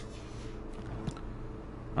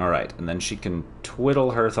 Alright, and then she can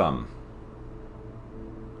twiddle her thumb.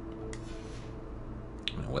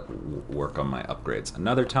 Work on my upgrades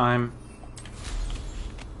another time.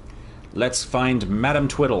 Let's find Madame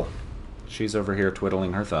Twiddle. She's over here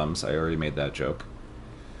twiddling her thumbs. I already made that joke.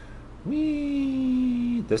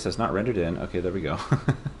 Whee! This has not rendered in. Okay, there we go.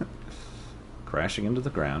 Crashing into the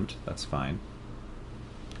ground. That's fine.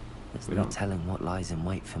 There's no telling what lies in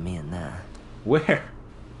wait for me in there. Where?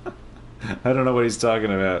 I don't know what he's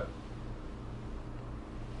talking about.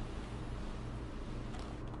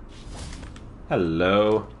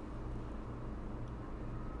 Hello.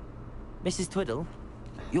 Mrs. Twiddle,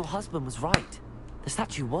 your husband was right. The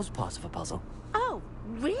statue was part of a puzzle. Oh,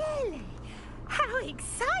 really? How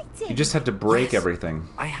exciting! You just had to break Yes. everything.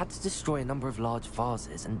 I had to destroy a number of large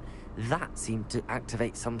vases, and that seemed to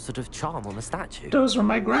activate some sort of charm on the statue. Those were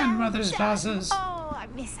my grandmother's vases. Oh, I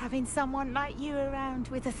miss having someone like you around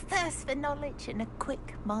with a thirst for knowledge and a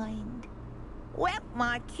quick mind. Well,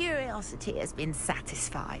 my curiosity has been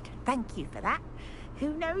satisfied. Thank you for that.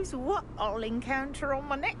 Who knows what I'll encounter on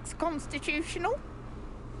my next constitutional?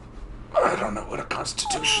 I don't know what a Oh,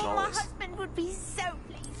 constitutional my is. husband would be so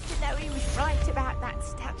pleased to know he was right about that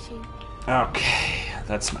statue. Okay,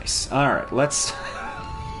 that's nice. Alright, let's...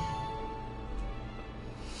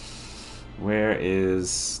 Where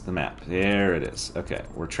is the map? There it is. Okay,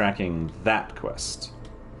 we're tracking that quest.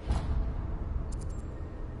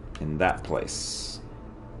 In that place.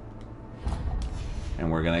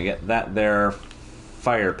 And we're gonna get that there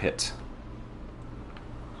fire pit.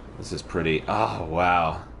 This is pretty... Oh,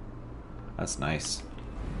 wow. That's nice.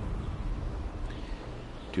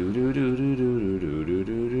 Do do do do do do do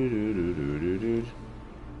do do do do do do.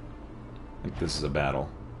 I think this is a battle.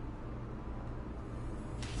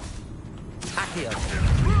 Accio.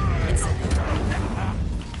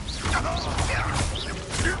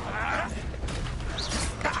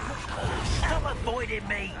 Stop avoiding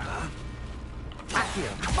me! Accio.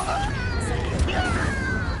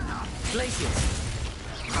 Glacius.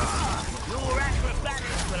 Your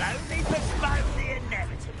acrobatics will only postpone the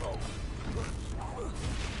inevitable.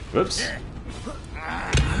 Whoops.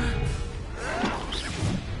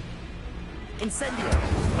 Incendio.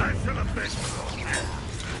 I should have been.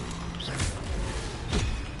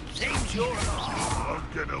 Seems you're I'll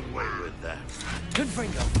get away with that.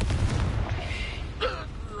 Confringo.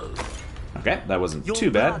 Okay, that wasn't Your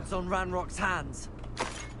too bad. blood's on Ranrock's hands.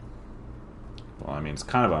 Well, I mean, it's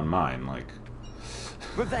kind of on mine, like...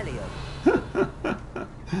 Revelio.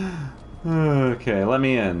 Okay, let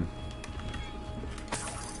me in.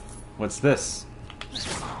 What's this?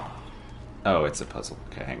 Oh, it's a puzzle.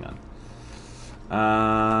 Okay, hang on.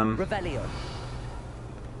 Revelio.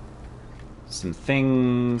 Some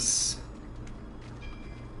things...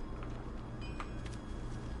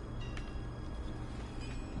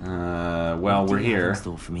 well, we're here. In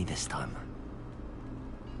store for me this time.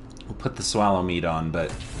 We'll put the swallow meat on,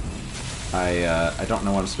 but I don't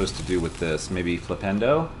know what I'm supposed to do with this. Maybe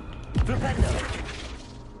flipendo? Flipendo.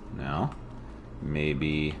 No.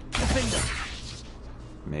 Maybe... Defender.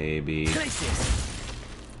 Maybe... Glacius.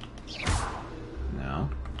 No.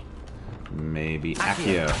 Maybe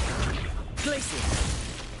Accio.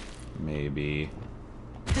 Glacius. Maybe...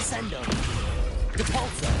 Descendo.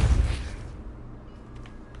 Depulso.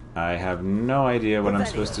 I have no idea what I'm Revelio.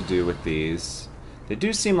 supposed to do with these. They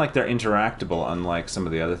do seem like they're interactable, unlike some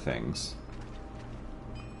of the other things.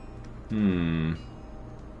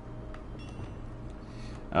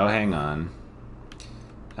 Oh, hang on.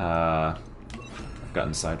 I've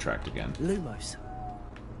gotten sidetracked again. Lumos.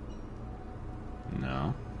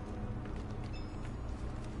 No.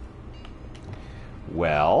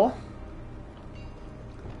 Well...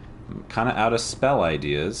 I'm kind of out of spell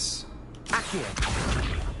ideas. Accio.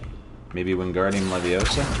 Maybe Wingardium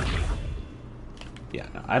Leviosa? Yeah,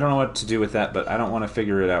 no, I don't know what to do with that, but I don't want to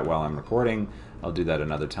figure it out while I'm recording. I'll do that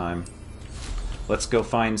another time. Let's go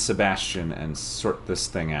find Sebastian and sort this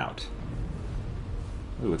thing out.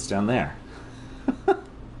 Ooh, it's down there.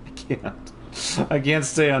 I can't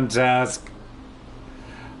stay on task.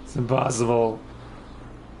 It's impossible.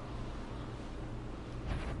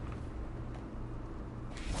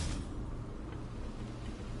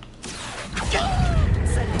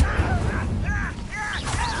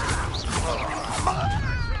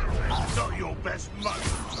 Not your best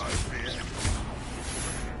moments, I fear.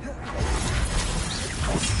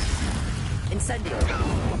 Incendio.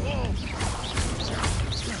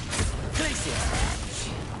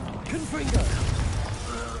 Glacius. Confringo.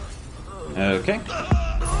 Okay.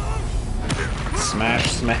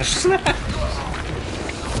 Smash, smash, smash!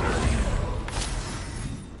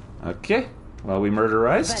 Okay. Well, we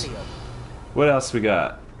murderized. Revelio. What else we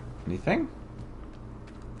got? Anything?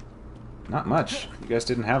 Not much. You guys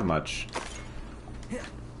didn't have much.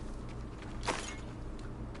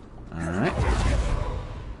 Alright.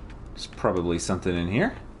 There's probably something in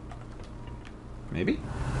here. Maybe?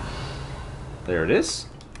 There it is.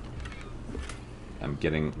 I'm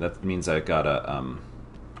getting... That means I got a,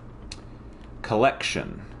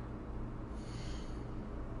 collection.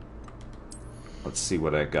 Let's see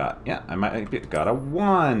what I got. Yeah, I might got a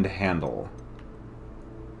wand handle.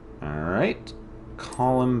 Alright.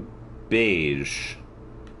 Column beige.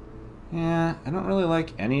 Yeah, I don't really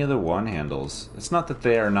like any of the wand handles. It's not that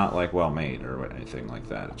they are not, like, well made or anything like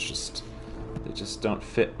that. It's just... They just don't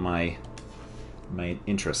fit my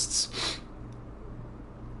interests.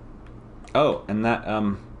 Oh, and that,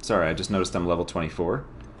 sorry, I just noticed I'm level 24.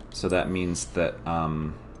 So that means that,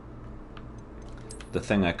 the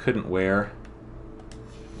thing I couldn't wear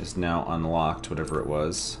is now unlocked, whatever it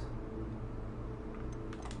was.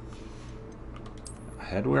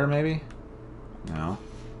 Headwear, maybe? No.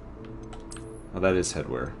 Oh, that is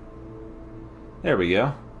headwear. There we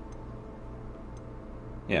go.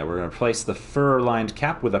 Yeah, we're going to replace the fur-lined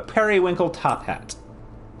cap with a periwinkle top hat.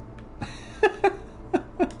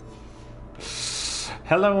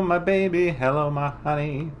 Hello, my baby. Hello, my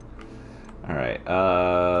honey. Alright,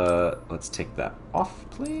 let's take that off,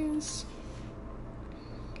 please.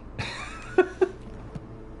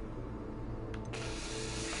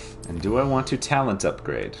 And do I want to talent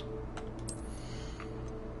upgrade?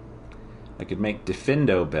 I could make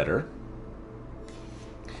Defendo better.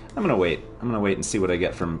 I'm gonna wait. I'm gonna wait and see what I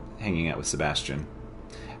get from hanging out with Sebastian.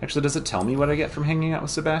 Actually, does it tell me what I get from hanging out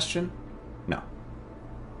with Sebastian? No.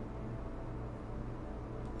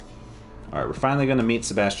 Alright, we're finally going to meet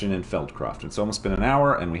Sebastian in Feldcroft. It's almost been an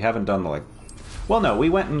hour, and we haven't done the, like... Well, no, we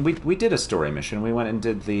went and we did a story mission. We went and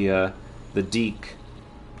did the Deke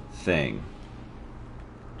thing.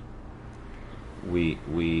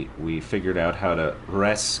 We figured out how to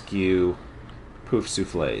rescue poof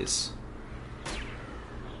souffles.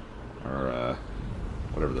 Or,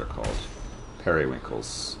 whatever they're called.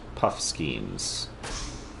 Periwinkles. Puff schemes.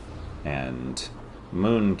 And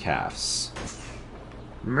moon calves.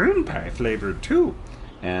 Moon pie flavored too.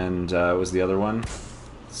 And what was the other one?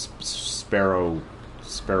 Sparrow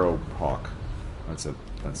hawk.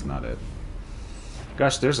 That's not it.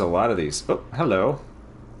 Gosh, there's a lot of these. Oh, hello.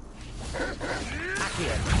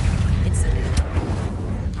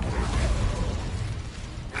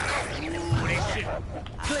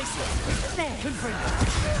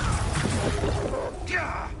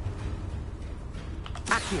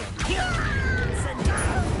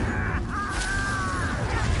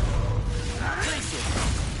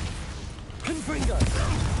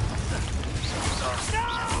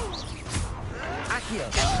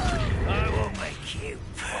 I will make you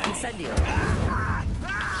pay.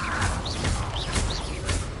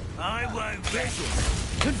 I won't let you.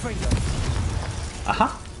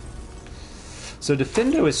 Aha. So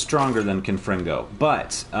Defendo is stronger than Confringo,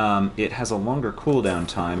 but it has a longer cooldown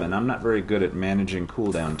time, and I'm not very good at managing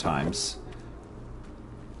cooldown times.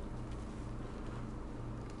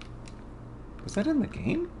 Was that in the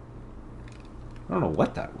game? I don't know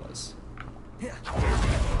what that was.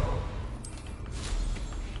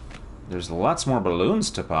 There's lots more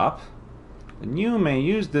balloons to pop. And you may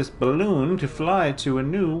use this balloon to fly to a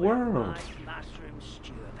new world.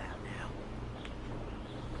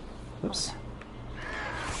 Oops.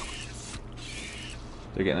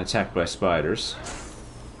 They're getting attacked by spiders.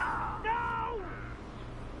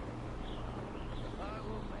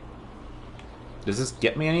 Does this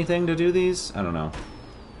get me anything to do these? I don't know.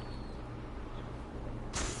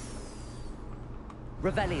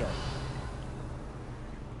 Revelio.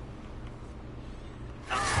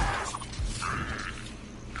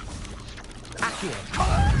 Accio.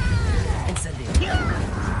 Incendio.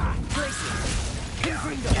 Glacier.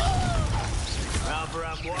 Confringo. Rather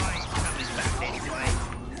unwise coming back this way.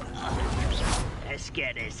 Let's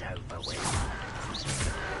get this over with.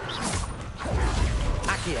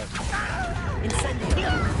 Accio.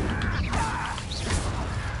 Incendio.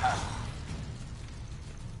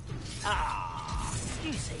 Ah,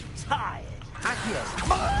 you seem tired. Accio.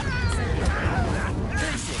 Incendio.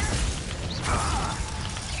 Glacier.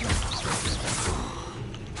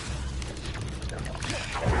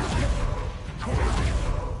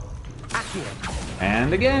 Accio.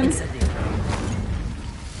 And again. Incendio.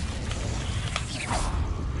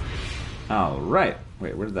 Alright.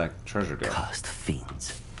 Wait, where did that treasure go? Cursed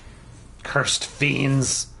fiends. Cursed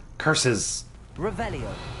fiends! Curses!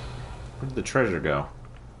 Revelio. Where did the treasure go?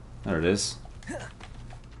 There it is.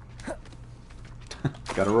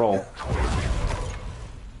 Gotta roll.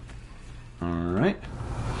 Alright.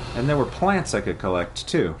 And there were plants I could collect,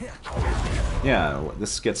 too. Yeah,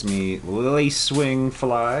 this gets me lace wing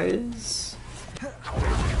flies.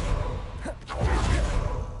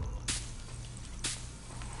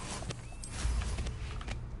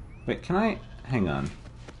 Wait, can I... Hang on.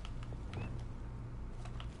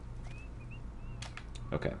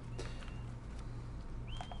 Okay.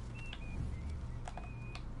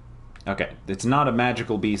 Okay, it's not a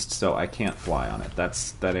magical beast, so I can't fly on it.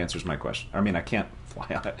 That answers my question. I mean, I can't fly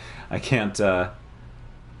on it. I can't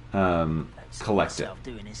collect it.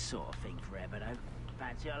 Doing this sort of thing forever, though.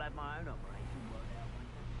 Fancy I'll have my own operation worked out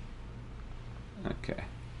one day. Okay.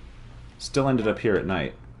 Still ended up here at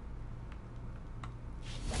night.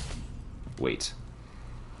 Wait.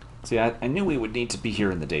 See, I knew we would need to be here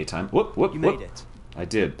in the daytime. Whoop, whoop, You whoop. made it. I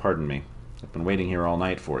did, pardon me. I've been waiting here all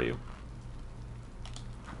night for you.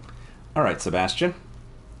 Alright, Sebastian.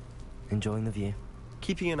 Enjoying the view.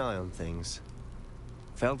 Keeping an eye on things.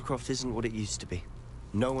 Feldcroft isn't what it used to be.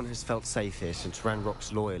 No one has felt safe here since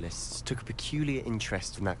Ranrock's loyalists took a peculiar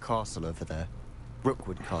interest in that castle over there.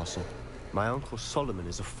 Rookwood Castle. My uncle Solomon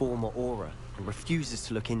is a former Auror and refuses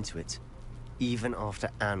to look into it, even after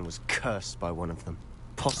Anne was cursed by one of them.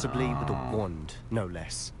 Possibly with a wand, no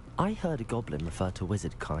less. I heard a goblin refer to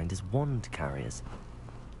wizard kind as wand carriers.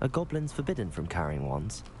 Are goblins forbidden from carrying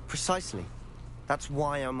wands? Precisely. That's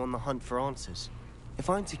why I'm on the hunt for answers. If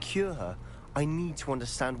I'm to cure her, I need to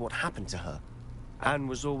understand what happened to her. Anne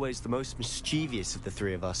was always the most mischievous of the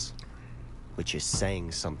three of us. Which is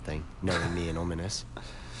saying something, knowing me and Ominous.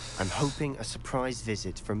 I'm hoping a surprise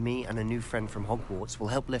visit from me and a new friend from Hogwarts will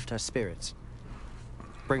help lift her spirits.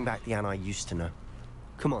 Bring back the Anne I used to know.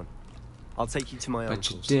 Come on. I'll take you to my But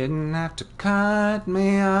uncle's. you didn't have to cut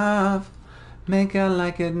me off. Make it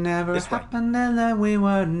like it never This way. happened and that we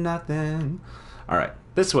were nothing. Alright,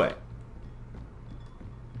 this way.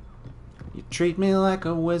 You treat me like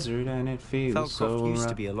a wizard and it feels Feldcroft so used to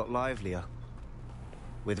rough. be a lot livelier.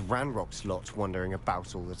 With Ranrock's lot wandering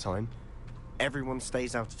about all the time. Everyone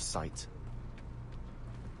stays out of sight.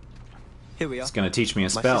 Here we are. It's gonna teach me a My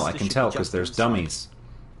spell, I sister can should tell, be because just there's inside. dummies.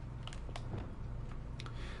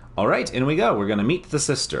 Alright, in we go. We're gonna meet the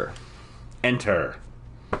sister. Enter.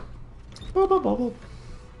 Boop, boop, boop, boop.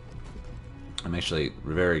 I'm actually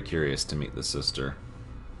very curious to meet the sister.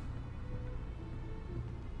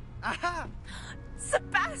 Aha!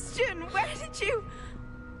 Sebastian, where did you...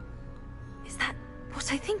 Is that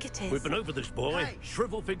what I think it is? We've been over this, boy.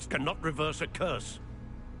 Shrivelfigs cannot reverse a curse.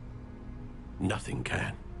 Nothing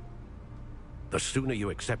can. The sooner you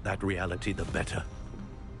accept that reality, the better.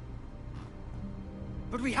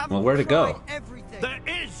 But we haven't Well, where'd it go? tried everything. There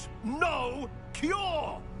is no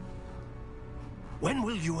cure! When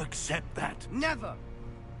will you accept that? Never.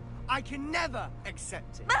 I can never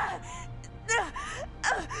accept it.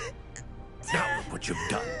 Now look what you've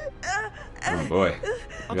done. Oh boy.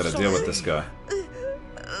 We gotta deal with this guy.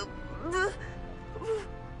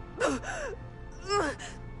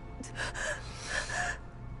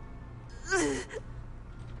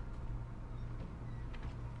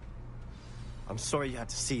 I'm sorry you had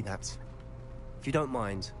to see that. If you don't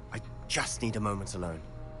mind, I just need a moment alone.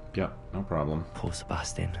 Yep, no problem. Poor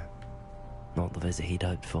Sebastian. Not the visit he'd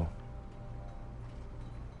hoped for.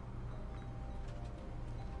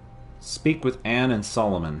 Speak with Anne and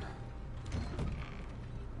Solomon.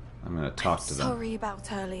 I'm gonna talk to them. Sorry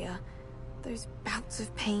about earlier. Those bouts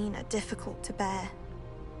of pain are difficult to bear.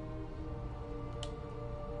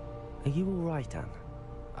 Are you all right, Anne?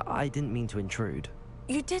 I didn't mean to intrude.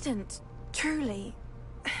 You didn't, truly.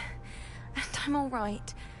 And I'm all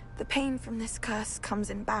right. The pain from this curse comes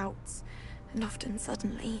in bouts, and often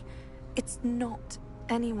suddenly. It's not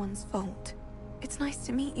anyone's fault. It's nice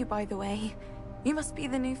to meet you, by the way. You must be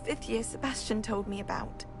the new 5th year Sebastian told me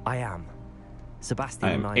about. I am. Sebastian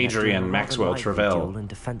I am and I met Adrian during a rather Maxwell lively Travell. duel in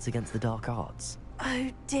Defense Against the Dark Arts. Oh,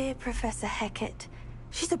 dear Professor Hecat.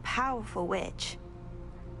 She's a powerful witch.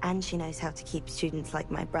 And she knows how to keep students like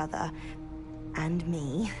my brother, and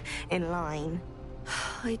me, in line.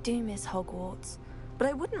 I do miss Hogwarts, but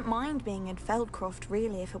I wouldn't mind being in Feldcroft,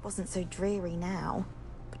 really, if it wasn't so dreary now.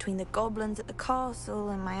 Between the goblins at the castle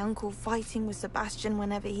and my uncle fighting with Sebastian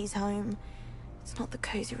whenever he's home, it's not the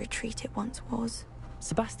cozy retreat it once was.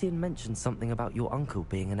 Sebastian mentioned something about your uncle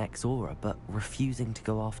being an ex-Aura, but refusing to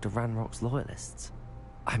go after Ranrock's loyalists.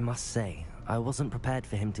 I must say, I wasn't prepared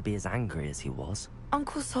for him to be as angry as he was.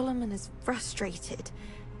 Uncle Solomon is frustrated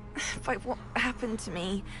by what happened to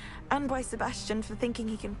me, and by Sebastian for thinking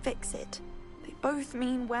he can fix it. They both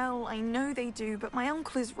mean well, I know they do, but my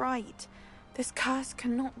uncle is right. This curse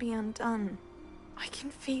cannot be undone. I can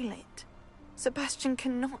feel it. Sebastian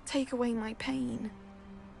cannot take away my pain.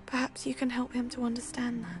 Perhaps you can help him to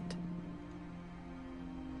understand that.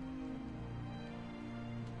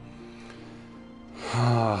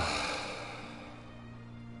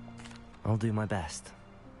 I'll do my best.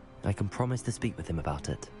 I can promise to speak with him about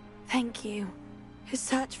it. Thank you. His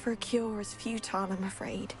search for a cure is futile, I'm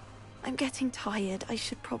afraid. I'm getting tired. I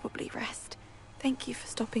should probably rest. Thank you for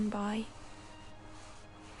stopping by.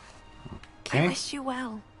 I Okay. wish you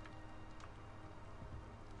well.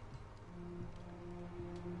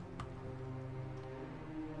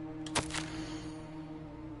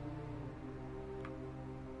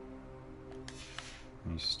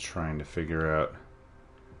 He's trying to figure out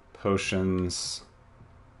potions.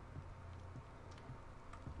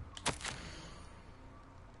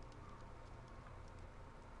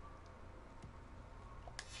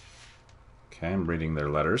 Okay, I'm reading their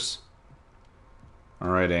letters.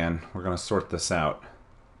 Alright, Anne, we're gonna sort this out.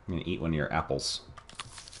 I'm gonna eat one of your apples.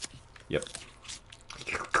 Yep.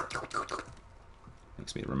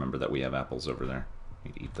 Makes me remember that we have apples over there.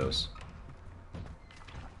 Need to eat those.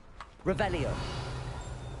 Revelio.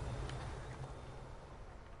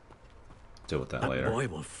 Deal with that That later. boy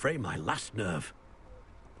will fray my last nerve.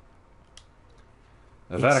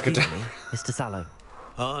 Excuse me, Mr. Sallow.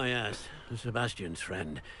 Oh, yes, Sebastian's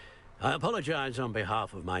friend. I apologize on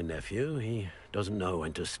behalf of my nephew. He doesn't know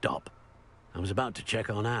when to stop. I was about to check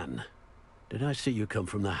on Anne. Did I see you come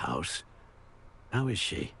from the house? How is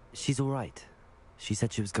she? She's all right. She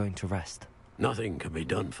said she was going to rest. Nothing can be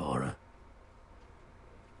done for her.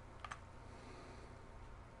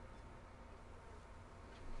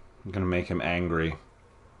 I'm gonna make him angry.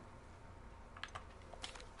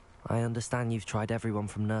 I understand you've tried everyone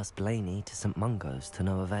from Nurse Blaney to St. Mungo's to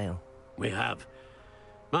no avail. We have.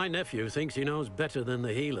 My nephew thinks he knows better than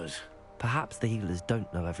the healers. Perhaps the healers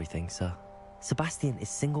don't know everything, sir. Sebastian is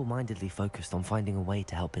single-mindedly focused on finding a way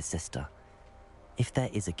to help his sister. If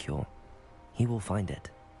there is a cure, he will find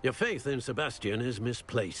it. Your faith in Sebastian is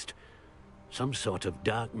misplaced. Some sort of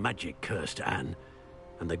dark magic cursed Anne,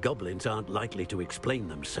 and the goblins aren't likely to explain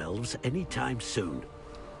themselves anytime soon.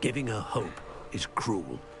 Giving her hope is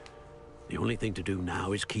cruel. The only thing to do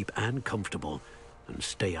now is keep Anne comfortable and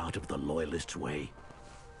stay out of the Loyalists' way.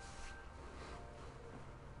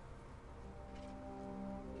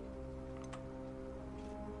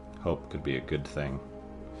 Hope could be a good thing.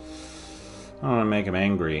 I don't want to make him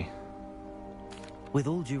angry. With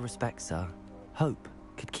all due respect, sir, hope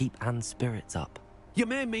could keep Anne's spirits up. You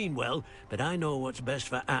may mean well, but I know what's best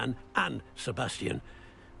for Anne and Sebastian.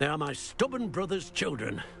 They are my stubborn brother's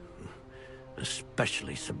children.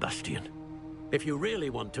 Especially Sebastian. If you really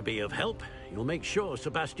want to be of help, you'll make sure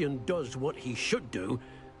Sebastian does what he should do,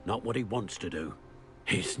 not what he wants to do.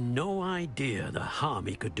 He's no idea the harm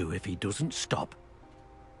he could do if he doesn't stop.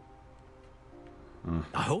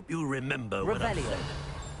 I hope you remember what I said.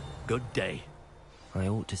 Good day. I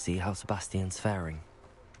ought to see how Sebastian's faring.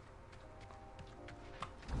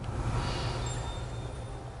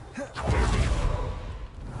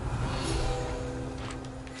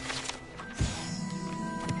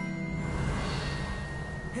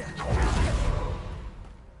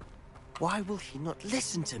 Why will he not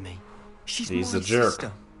listen to me? He's my a jerk.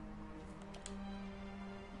 sister.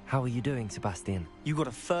 How are you doing, Sebastian? You got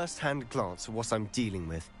a first-hand glance at what I'm dealing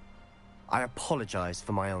with. I apologize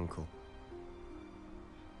for my uncle.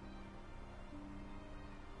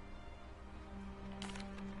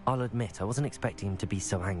 I'll admit, I wasn't expecting him to be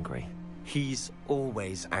so angry. He's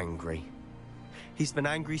always angry. He's been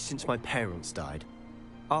angry since my parents died.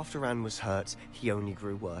 After Anne was hurt, he only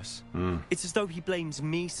grew worse. It's as though he blames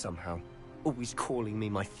me somehow, always calling me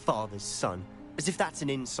my father's son, as if that's an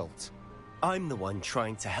insult. I'm the one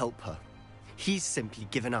trying to help her. He's simply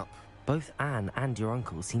given up. Both Anne and your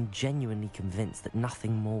uncle seem genuinely convinced that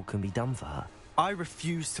nothing more can be done for her. I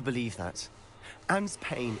refuse to believe that. Anne's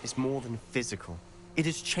pain is more than physical. It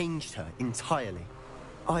has changed her entirely.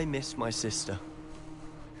 I miss my sister.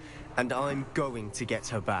 And I'm going to get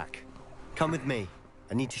her back. Come with me.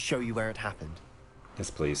 I need to show you where it happened. Yes,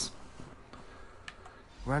 please.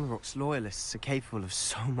 Ranrock's loyalists are capable of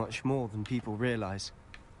so much more than people realize.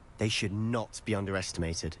 They should not be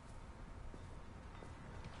underestimated.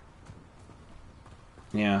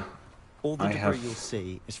 Yeah. All the debris you'll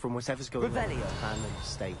see is from whatever's going on in the family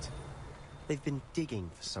estate. They've been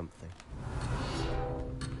digging for something.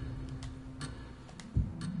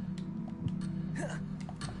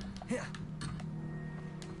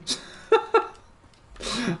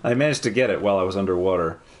 I managed to get it while I was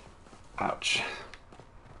underwater. Ouch.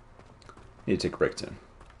 Need to take a break soon.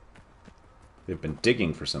 They've been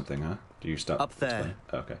digging for something, huh? Do you stop? Up there,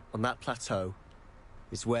 okay. On that plateau,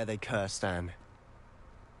 is where they cursed Anne.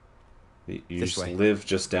 You just live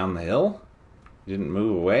just down the hill? You didn't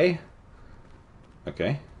move away?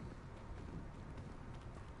 Okay.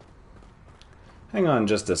 Hang on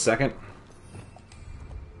just a second.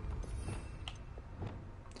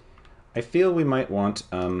 I feel we might want,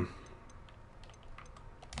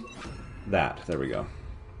 that. There we go.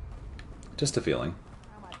 Just a feeling.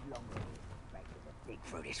 How much longer will it take to dig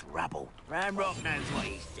through this rubble? Ranrock knows what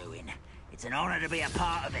he's doing. It's an honor to be a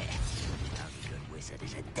part of it. The only good wizard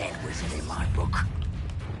is a dead wizard in my book.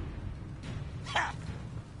 Ha!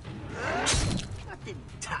 I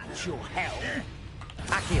didn't touch your hell.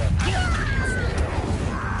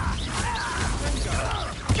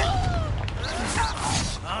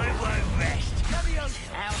 I won't rest.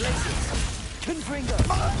 Confringo!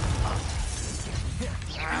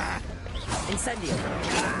 Incendio!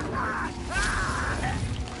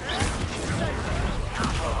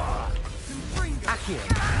 Accio!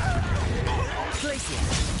 Glacier!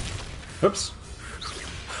 Oops.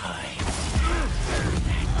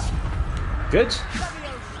 Good.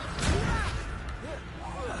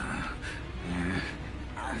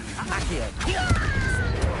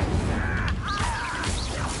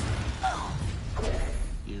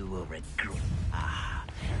 You will regret. Ah,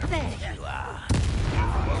 there you are.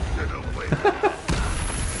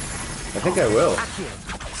 I think I will.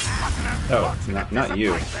 Oh, not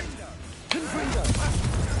you.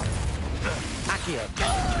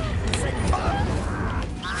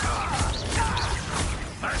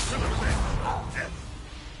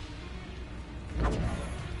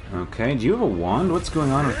 Okay, do you have a wand? What's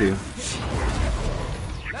going on with you?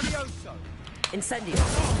 Incendio!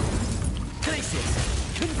 Glacius!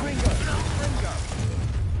 Confringo!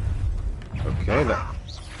 Okay, that...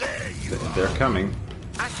 They're coming.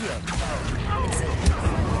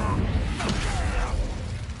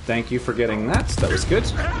 Thank you for getting that. That was good.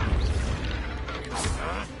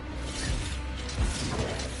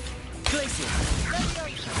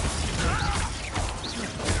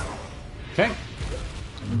 Okay.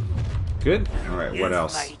 Good. All right. What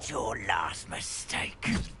else? Made your last mistake.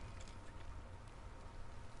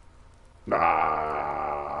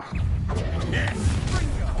 Ah.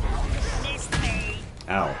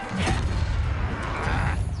 Ow.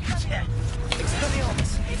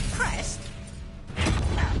 Impressed?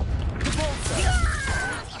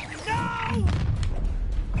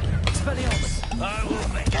 I will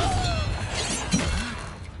make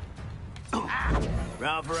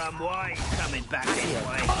rather unwise coming back this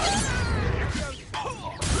way.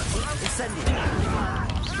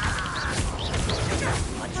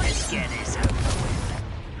 Let's get this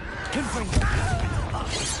over with.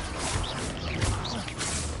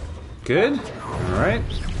 Good. All right.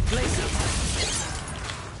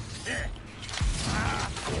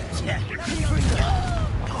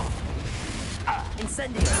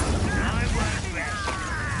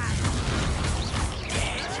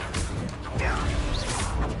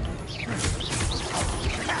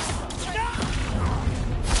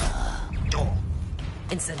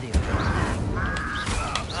 Incendio.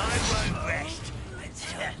 I won't rest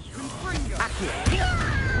until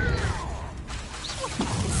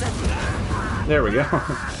There we go.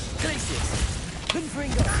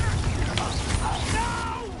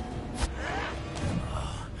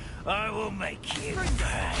 I will make you.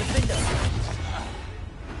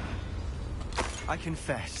 I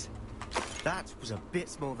confess, that was a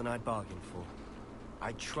bit more than I'd bargained for.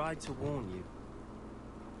 I tried to warn you.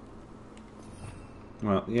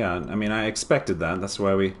 Well, yeah. I mean, I expected that. That's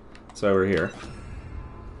why we're here.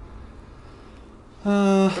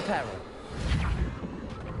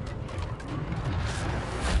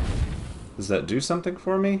 Does that do something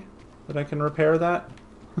for me? That I can repair that?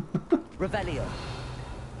 Revelio.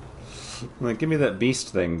 Like, give me that beast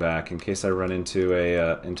thing back in case I run into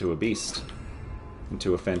a beast,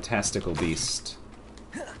 into a fantastical beast.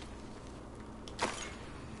 All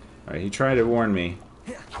right, he tried to warn me.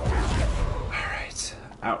 All right,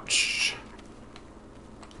 ouch.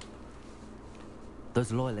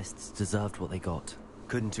 Those loyalists deserved what they got.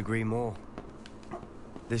 Couldn't agree more.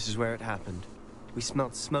 This is where it happened. We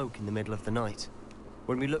smelled smoke in the middle of the night.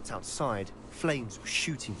 When we looked outside, flames were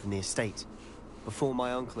shooting from the estate. Before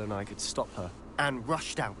my uncle and I could stop her, Anne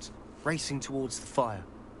rushed out, racing towards the fire,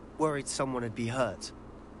 worried someone had been hurt.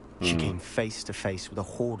 She came face to face with a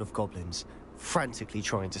horde of goblins, frantically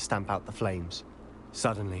trying to stamp out the flames.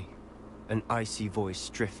 Suddenly, an icy voice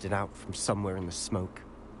drifted out from somewhere in the smoke.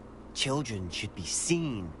 Children should be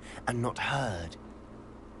seen and not heard.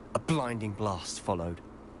 A blinding blast followed.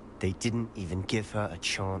 They didn't even give her a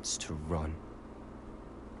chance to run.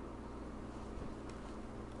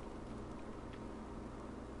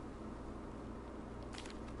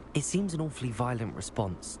 It seems an awfully violent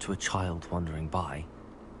response to a child wandering by.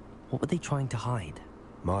 What were they trying to hide?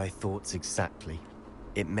 My thoughts exactly.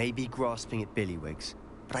 It may be grasping at Billywigs,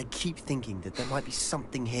 but I keep thinking that there might be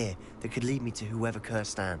something here that could lead me to whoever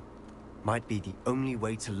cursed Anne. Might be the only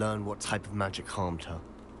way to learn what type of magic harmed her,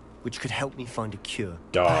 which could help me find a cure.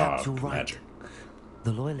 Perhaps you're Dog right. magic.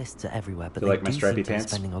 The loyalists are everywhere, but You they like my do stripy seem to be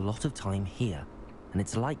pants? spending a lot of time here, and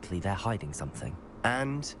it's likely they're hiding something.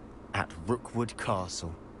 And at Rookwood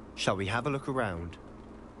Castle. Shall we have a look around?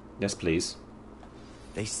 Yes, please.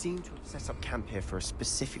 They seem to have set up camp here for a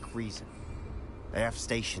specific reason. They have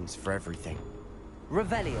stations for everything.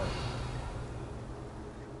 Revelio.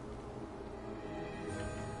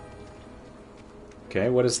 Okay,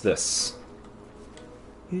 what is this?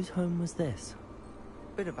 Whose home was this?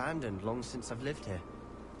 Been abandoned long since I've lived here.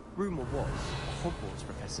 Rumor was a Hogwarts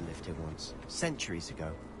professor lived here once, centuries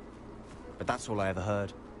ago. But that's all I ever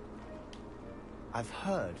heard. I've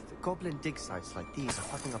heard that goblin dig sites like these are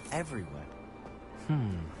popping up everywhere.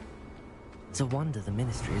 It's a wonder the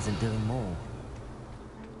Ministry isn't doing more.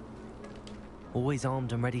 Always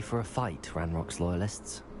armed and ready for a fight, Ranrock's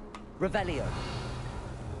loyalists. Revelio.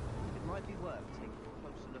 It might be worth taking a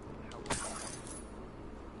closer look at how...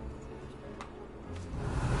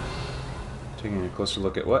 Taking a closer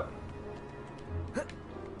look at what?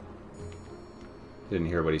 Didn't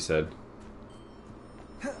hear what he said.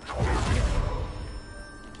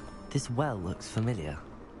 This well looks familiar.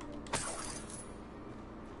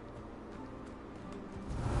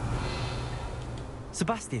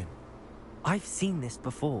 Sebastian, I've seen this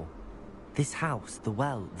before. This house, the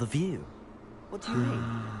well, the view. What do you mean?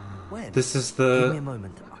 When? This is Give me a the...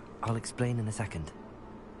 moment. I'll explain in a second.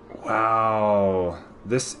 Wow.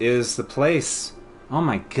 This is the place. Oh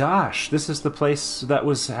my gosh. This is the place that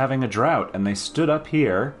was having a drought, and they stood up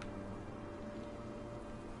here.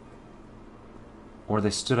 Or they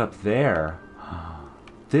stood up there.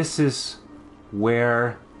 This is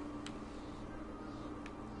where...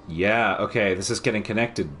 Yeah, okay, this is getting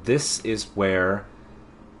connected. This is where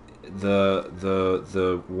the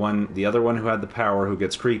other one who had the power, who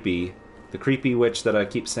gets creepy, the creepy witch that I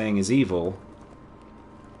keep saying is evil,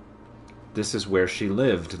 this is where she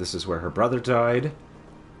lived. This is where her brother died.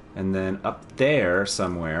 And then up there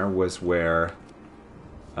somewhere was where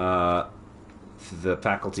the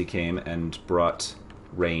faculty came and brought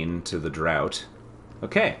rain to the drought.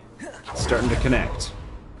 Okay, starting to connect.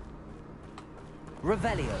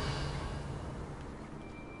 Revelio.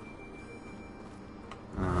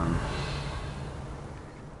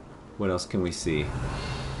 What else can we see?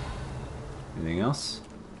 Anything else?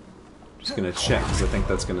 Just gonna check, because I think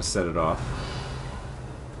that's gonna set it off.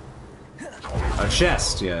 A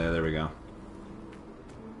chest! Yeah, there we go.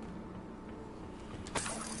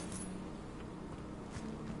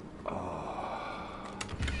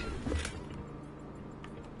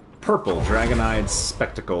 Purple dragon-eyed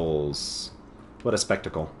spectacles. What a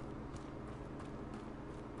spectacle.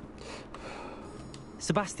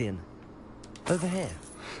 Sebastian, over here.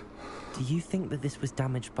 Do you think that this was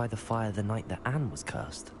damaged by the fire the night that Anne was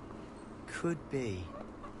cursed? Could be.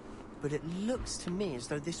 But it looks to me as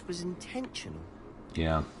though this was intentional.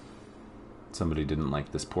 Yeah. Somebody didn't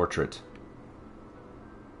like this portrait.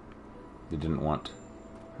 They didn't want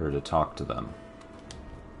her to talk to them.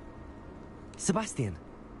 Sebastian,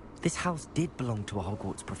 this house did belong to a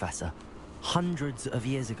Hogwarts professor. Hundreds of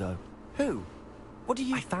years ago. Who? What do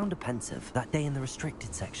you... I found a pensive that day in the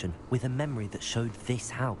restricted section with a memory that showed this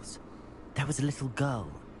house. There was a little girl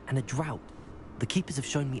and a drought. The keepers have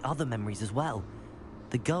shown me other memories as well.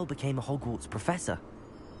 The girl became a Hogwarts professor.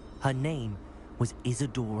 Her name was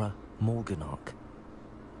Isadora Morganach.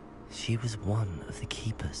 She was one of the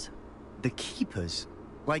keepers. The keepers?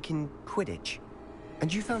 Like in Quidditch?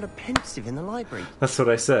 And you found a pensive in the library? That's what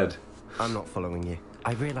I said. I'm not following you.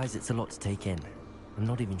 I realize it's a lot to take in. I'm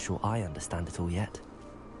not even sure I understand it all yet.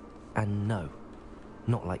 And no,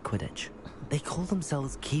 not like Quidditch. They call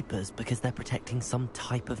themselves keepers because they're protecting some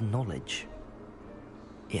type of knowledge.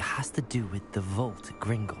 It has to do with the vault at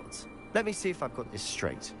Gringotts. Let me see if I've got this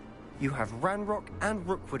straight. You have Ranrock and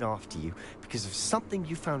Rookwood after you because of something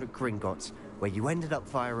you found at Gringotts where you ended up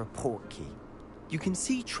via a port key. You can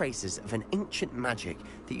see traces of an ancient magic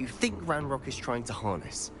that you think Ranrock is trying to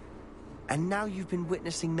harness. And now you've been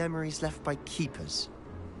witnessing memories left by keepers.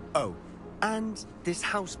 Oh, and this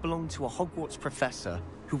house belonged to a Hogwarts professor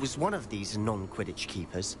who was one of these non-Quidditch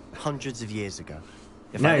keepers hundreds of years ago.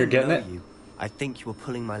 If Now I you're didn't getting know it. you, I think you were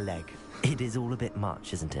pulling my leg. It is all a bit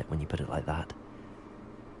much, isn't it, when you put it like that?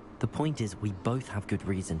 The point is, we both have good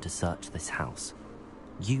reason to search this house.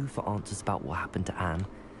 You for answers about what happened to Anne,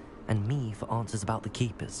 and me for answers about the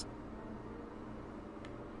keepers.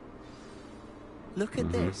 Look at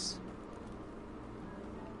this.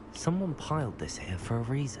 Someone piled this here for a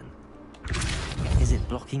reason. Is it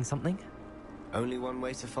blocking something? Only one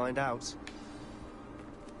way to find out.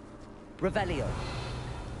 Revelio.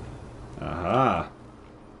 Aha.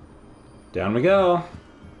 Down we go.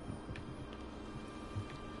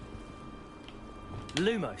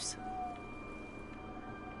 Lumos.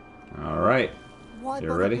 Alright. Why You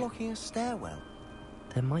bother ready? blocking a stairwell?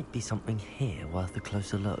 There might be something here worth a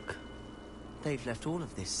closer look. They've left all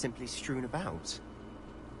of this simply strewn about.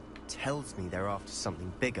 Tells me they're after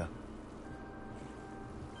something bigger.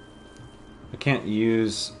 I can't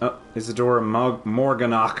use... Oh, Isadora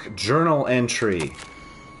Morganach journal entry.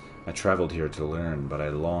 I traveled here to learn, but I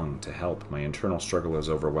long to help. My internal struggle is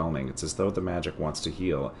overwhelming. It's as though the magic wants to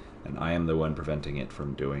heal, and I am the one preventing it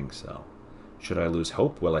from doing so. Should I lose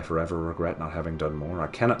hope? Will I forever regret not having done more? I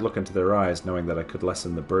cannot look into their eyes, knowing that I could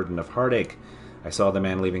lessen the burden of heartache. I saw the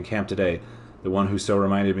man leaving camp today, the one who so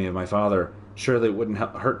reminded me of my father. Surely it wouldn't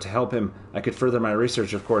hurt to help him. I could further my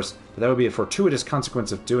research, of course, but that would be a fortuitous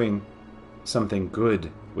consequence of doing something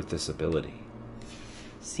good with this ability.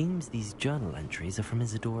 Seems these journal entries are from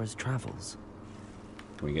Isadora's travels.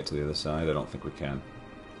 Can we get to the other side? I don't think we can.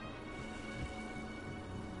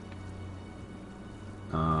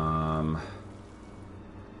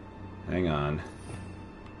 Hang on.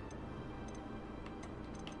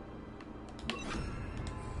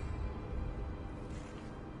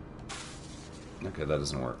 Okay, that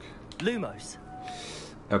doesn't work. Lumos.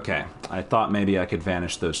 Okay, I thought maybe I could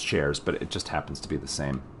vanish those chairs, but it just happens to be the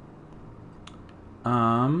same.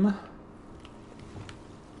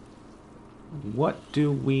 What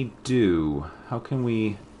do we do? How can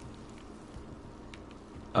we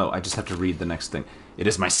Oh, I just have to read the next thing. It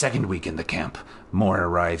is my second week in the camp. More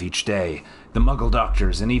arrive each day. The Muggle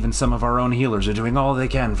doctors and even some of our own healers are doing all they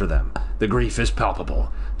can for them. The grief is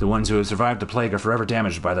palpable. The ones who have survived the plague are forever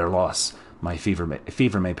damaged by their loss. My fever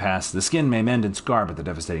may pass, the skin may mend and scar, but the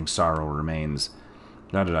devastating sorrow remains.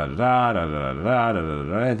 I think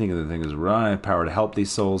the thing is wrong. I have power to help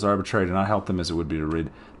these souls. Arbitrary to not help them as it would be to rid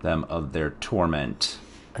them of their torment.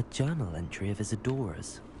 A journal entry of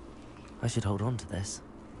Isadora's. I should hold on to this.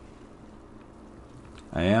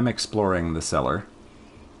 I am exploring the cellar.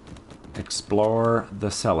 Explore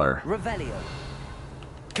the cellar. Revelio.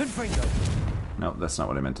 Confringo. No, that's not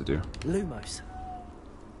what I meant to do. Lumos.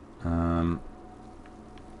 Can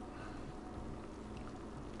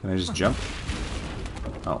I just jump?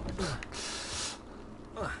 Oh.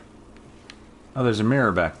 Oh, there's a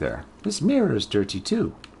mirror back there. This mirror is dirty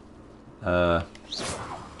too. Can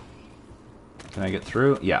I get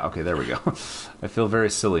through? Yeah, okay, there we go. I feel very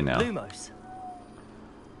silly now. Lumos.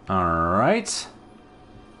 Alright.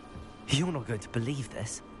 You're not going to believe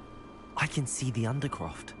this. I can see the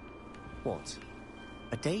Undercroft. What?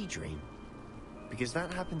 A daydream? Because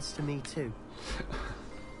that happens to me too.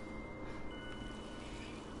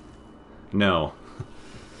 No.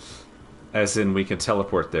 As in, we can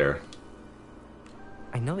teleport there.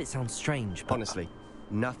 I know it sounds strange, but... Honestly,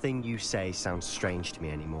 nothing you say sounds strange to me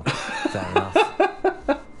anymore. Fair enough.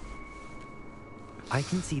 I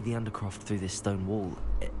can see the Undercroft through this stone wall,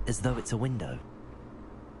 as though it's a window.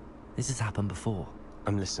 This has happened before.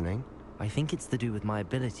 I'm listening. I think it's to do with my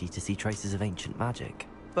ability to see traces of ancient magic.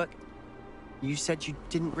 But you said you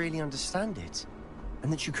didn't really understand it,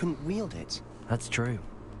 and that you couldn't wield it. That's true.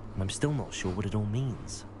 I'm still not sure what it all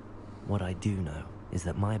means. What I do know is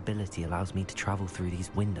that my ability allows me to travel through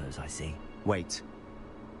these windows I see. Wait.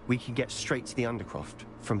 We can get straight to the Undercroft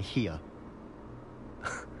from here.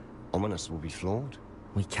 Ominous will be flawed.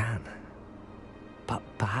 We can. But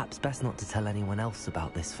perhaps best not to tell anyone else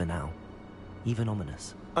about this for now. Even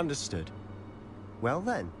Ominous. Understood. Well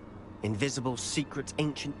then, invisible, secret,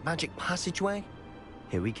 ancient magic passageway?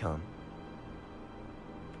 Here we come.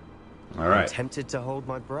 Alright. I'm tempted to hold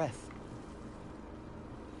my breath.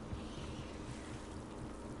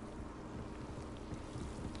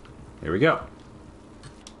 Here we go.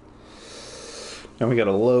 Now we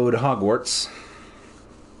gotta load Hogwarts.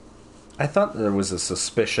 I thought there was a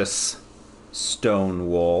suspicious stone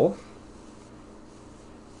wall.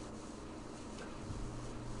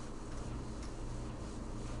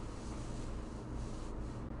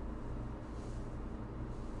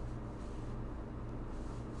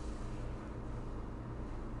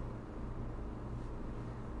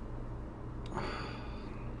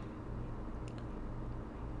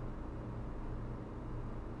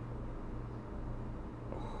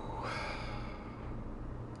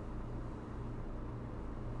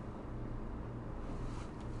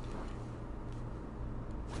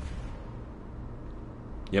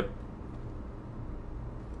 Yep.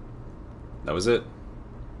 That was it.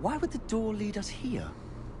 Why would the door lead us here?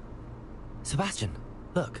 Sebastian,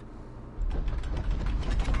 look.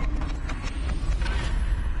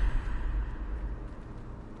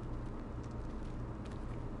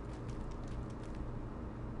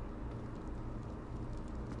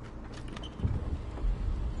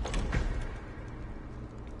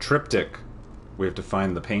 Triptych. We have to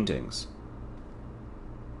find the paintings.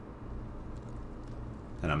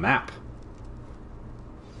 And a map.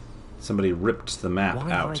 Somebody ripped the map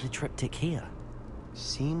Why out. hide the triptych here?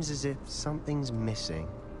 Seems as if something's missing.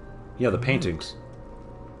 Yeah, the paintings.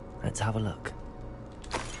 Let's have a look.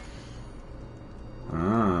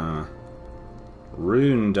 Ah.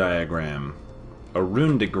 Rune diagram. A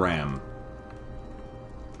runedigram.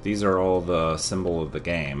 These are all the symbol of the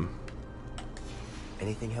game.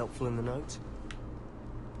 Anything helpful in the note?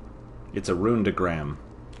 It's a runedigram.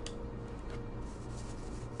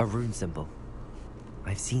 A rune symbol.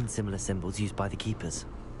 I've seen similar symbols used by the Keepers.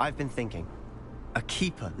 I've been thinking. A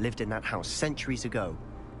keeper lived in that house centuries ago,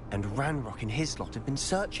 and Ranrock and his lot have been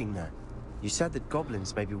searching there. You said that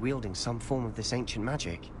goblins may be wielding some form of this ancient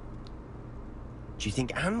magic. Do you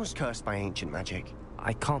think Anne was cursed by ancient magic?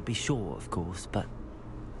 I can't be sure, of course, but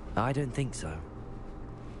I don't think so.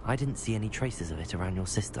 I didn't see any traces of it around your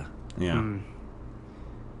sister. Yeah.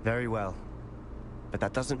 Very well. But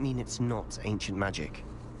that doesn't mean it's not ancient magic.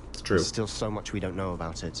 It's true. There's still so much we don't know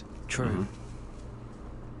about it. True.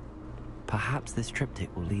 Perhaps this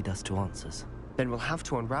triptych will lead us to answers. Then we'll have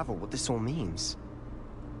to unravel what this all means.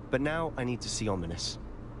 But now I need to see Ominous.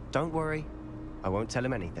 Don't worry, I won't tell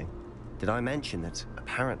him anything. Did I mention that,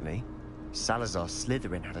 apparently, Salazar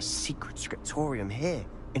Slytherin had a secret scriptorium here,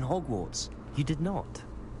 in Hogwarts? You did not.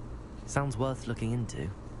 Sounds worth looking into.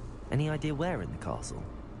 Any idea where in the castle?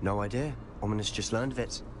 No idea. Ominous just learned of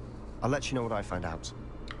it. I'll let you know what I find out.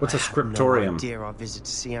 What's a I had scriptorium? no idea our visit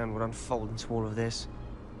to Sian would unfold into all of this.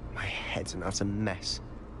 My head's an utter mess.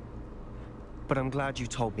 But I'm glad you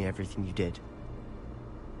told me everything you did.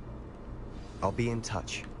 I'll be in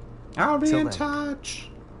touch. I'll be Till in then. touch.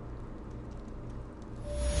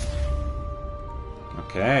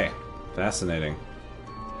 Okay. Fascinating.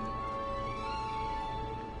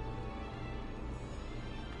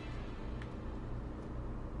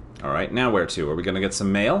 Alright, now where to? Are we gonna get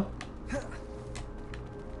some mail?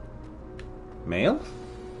 Mail?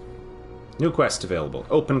 New quest available.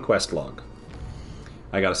 Open quest log.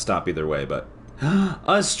 I gotta stop either way, but...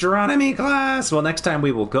 Astronomy class! Well, next time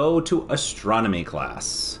we will go to astronomy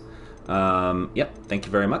class. Yep, thank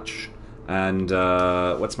you very much. And,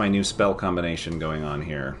 what's my new spell combination going on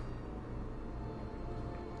here?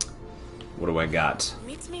 What do I got?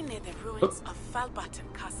 Meet me near the ruins of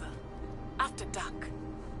Falbaton Castle. After dark.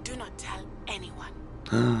 Do not tell anyone.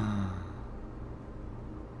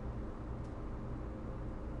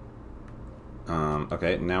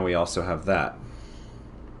 Okay, now we also have that.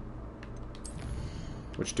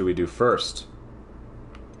 Which do we do first?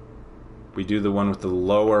 We do the one with the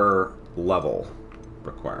lower level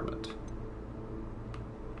requirement.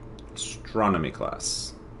 Astronomy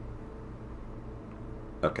class.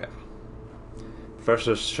 Okay.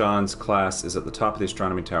 Professor Sean's class is at the top of the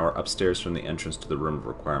astronomy tower, upstairs from the entrance to the room of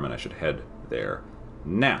requirement. I should head there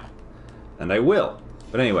now. And I will.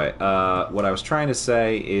 But anyway, what I was trying to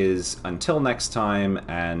say is, until next time,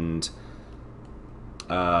 and...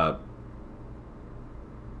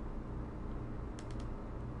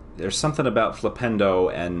 there's something about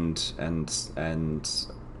Flipendo and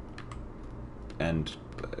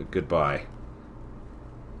goodbye.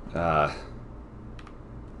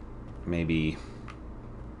 Maybe...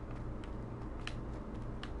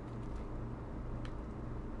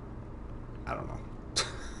 I don't know.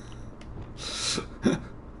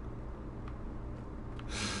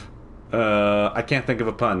 I can't think of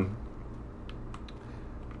a pun.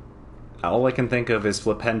 All I can think of is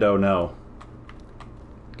Flipendo no.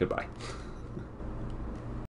 Goodbye.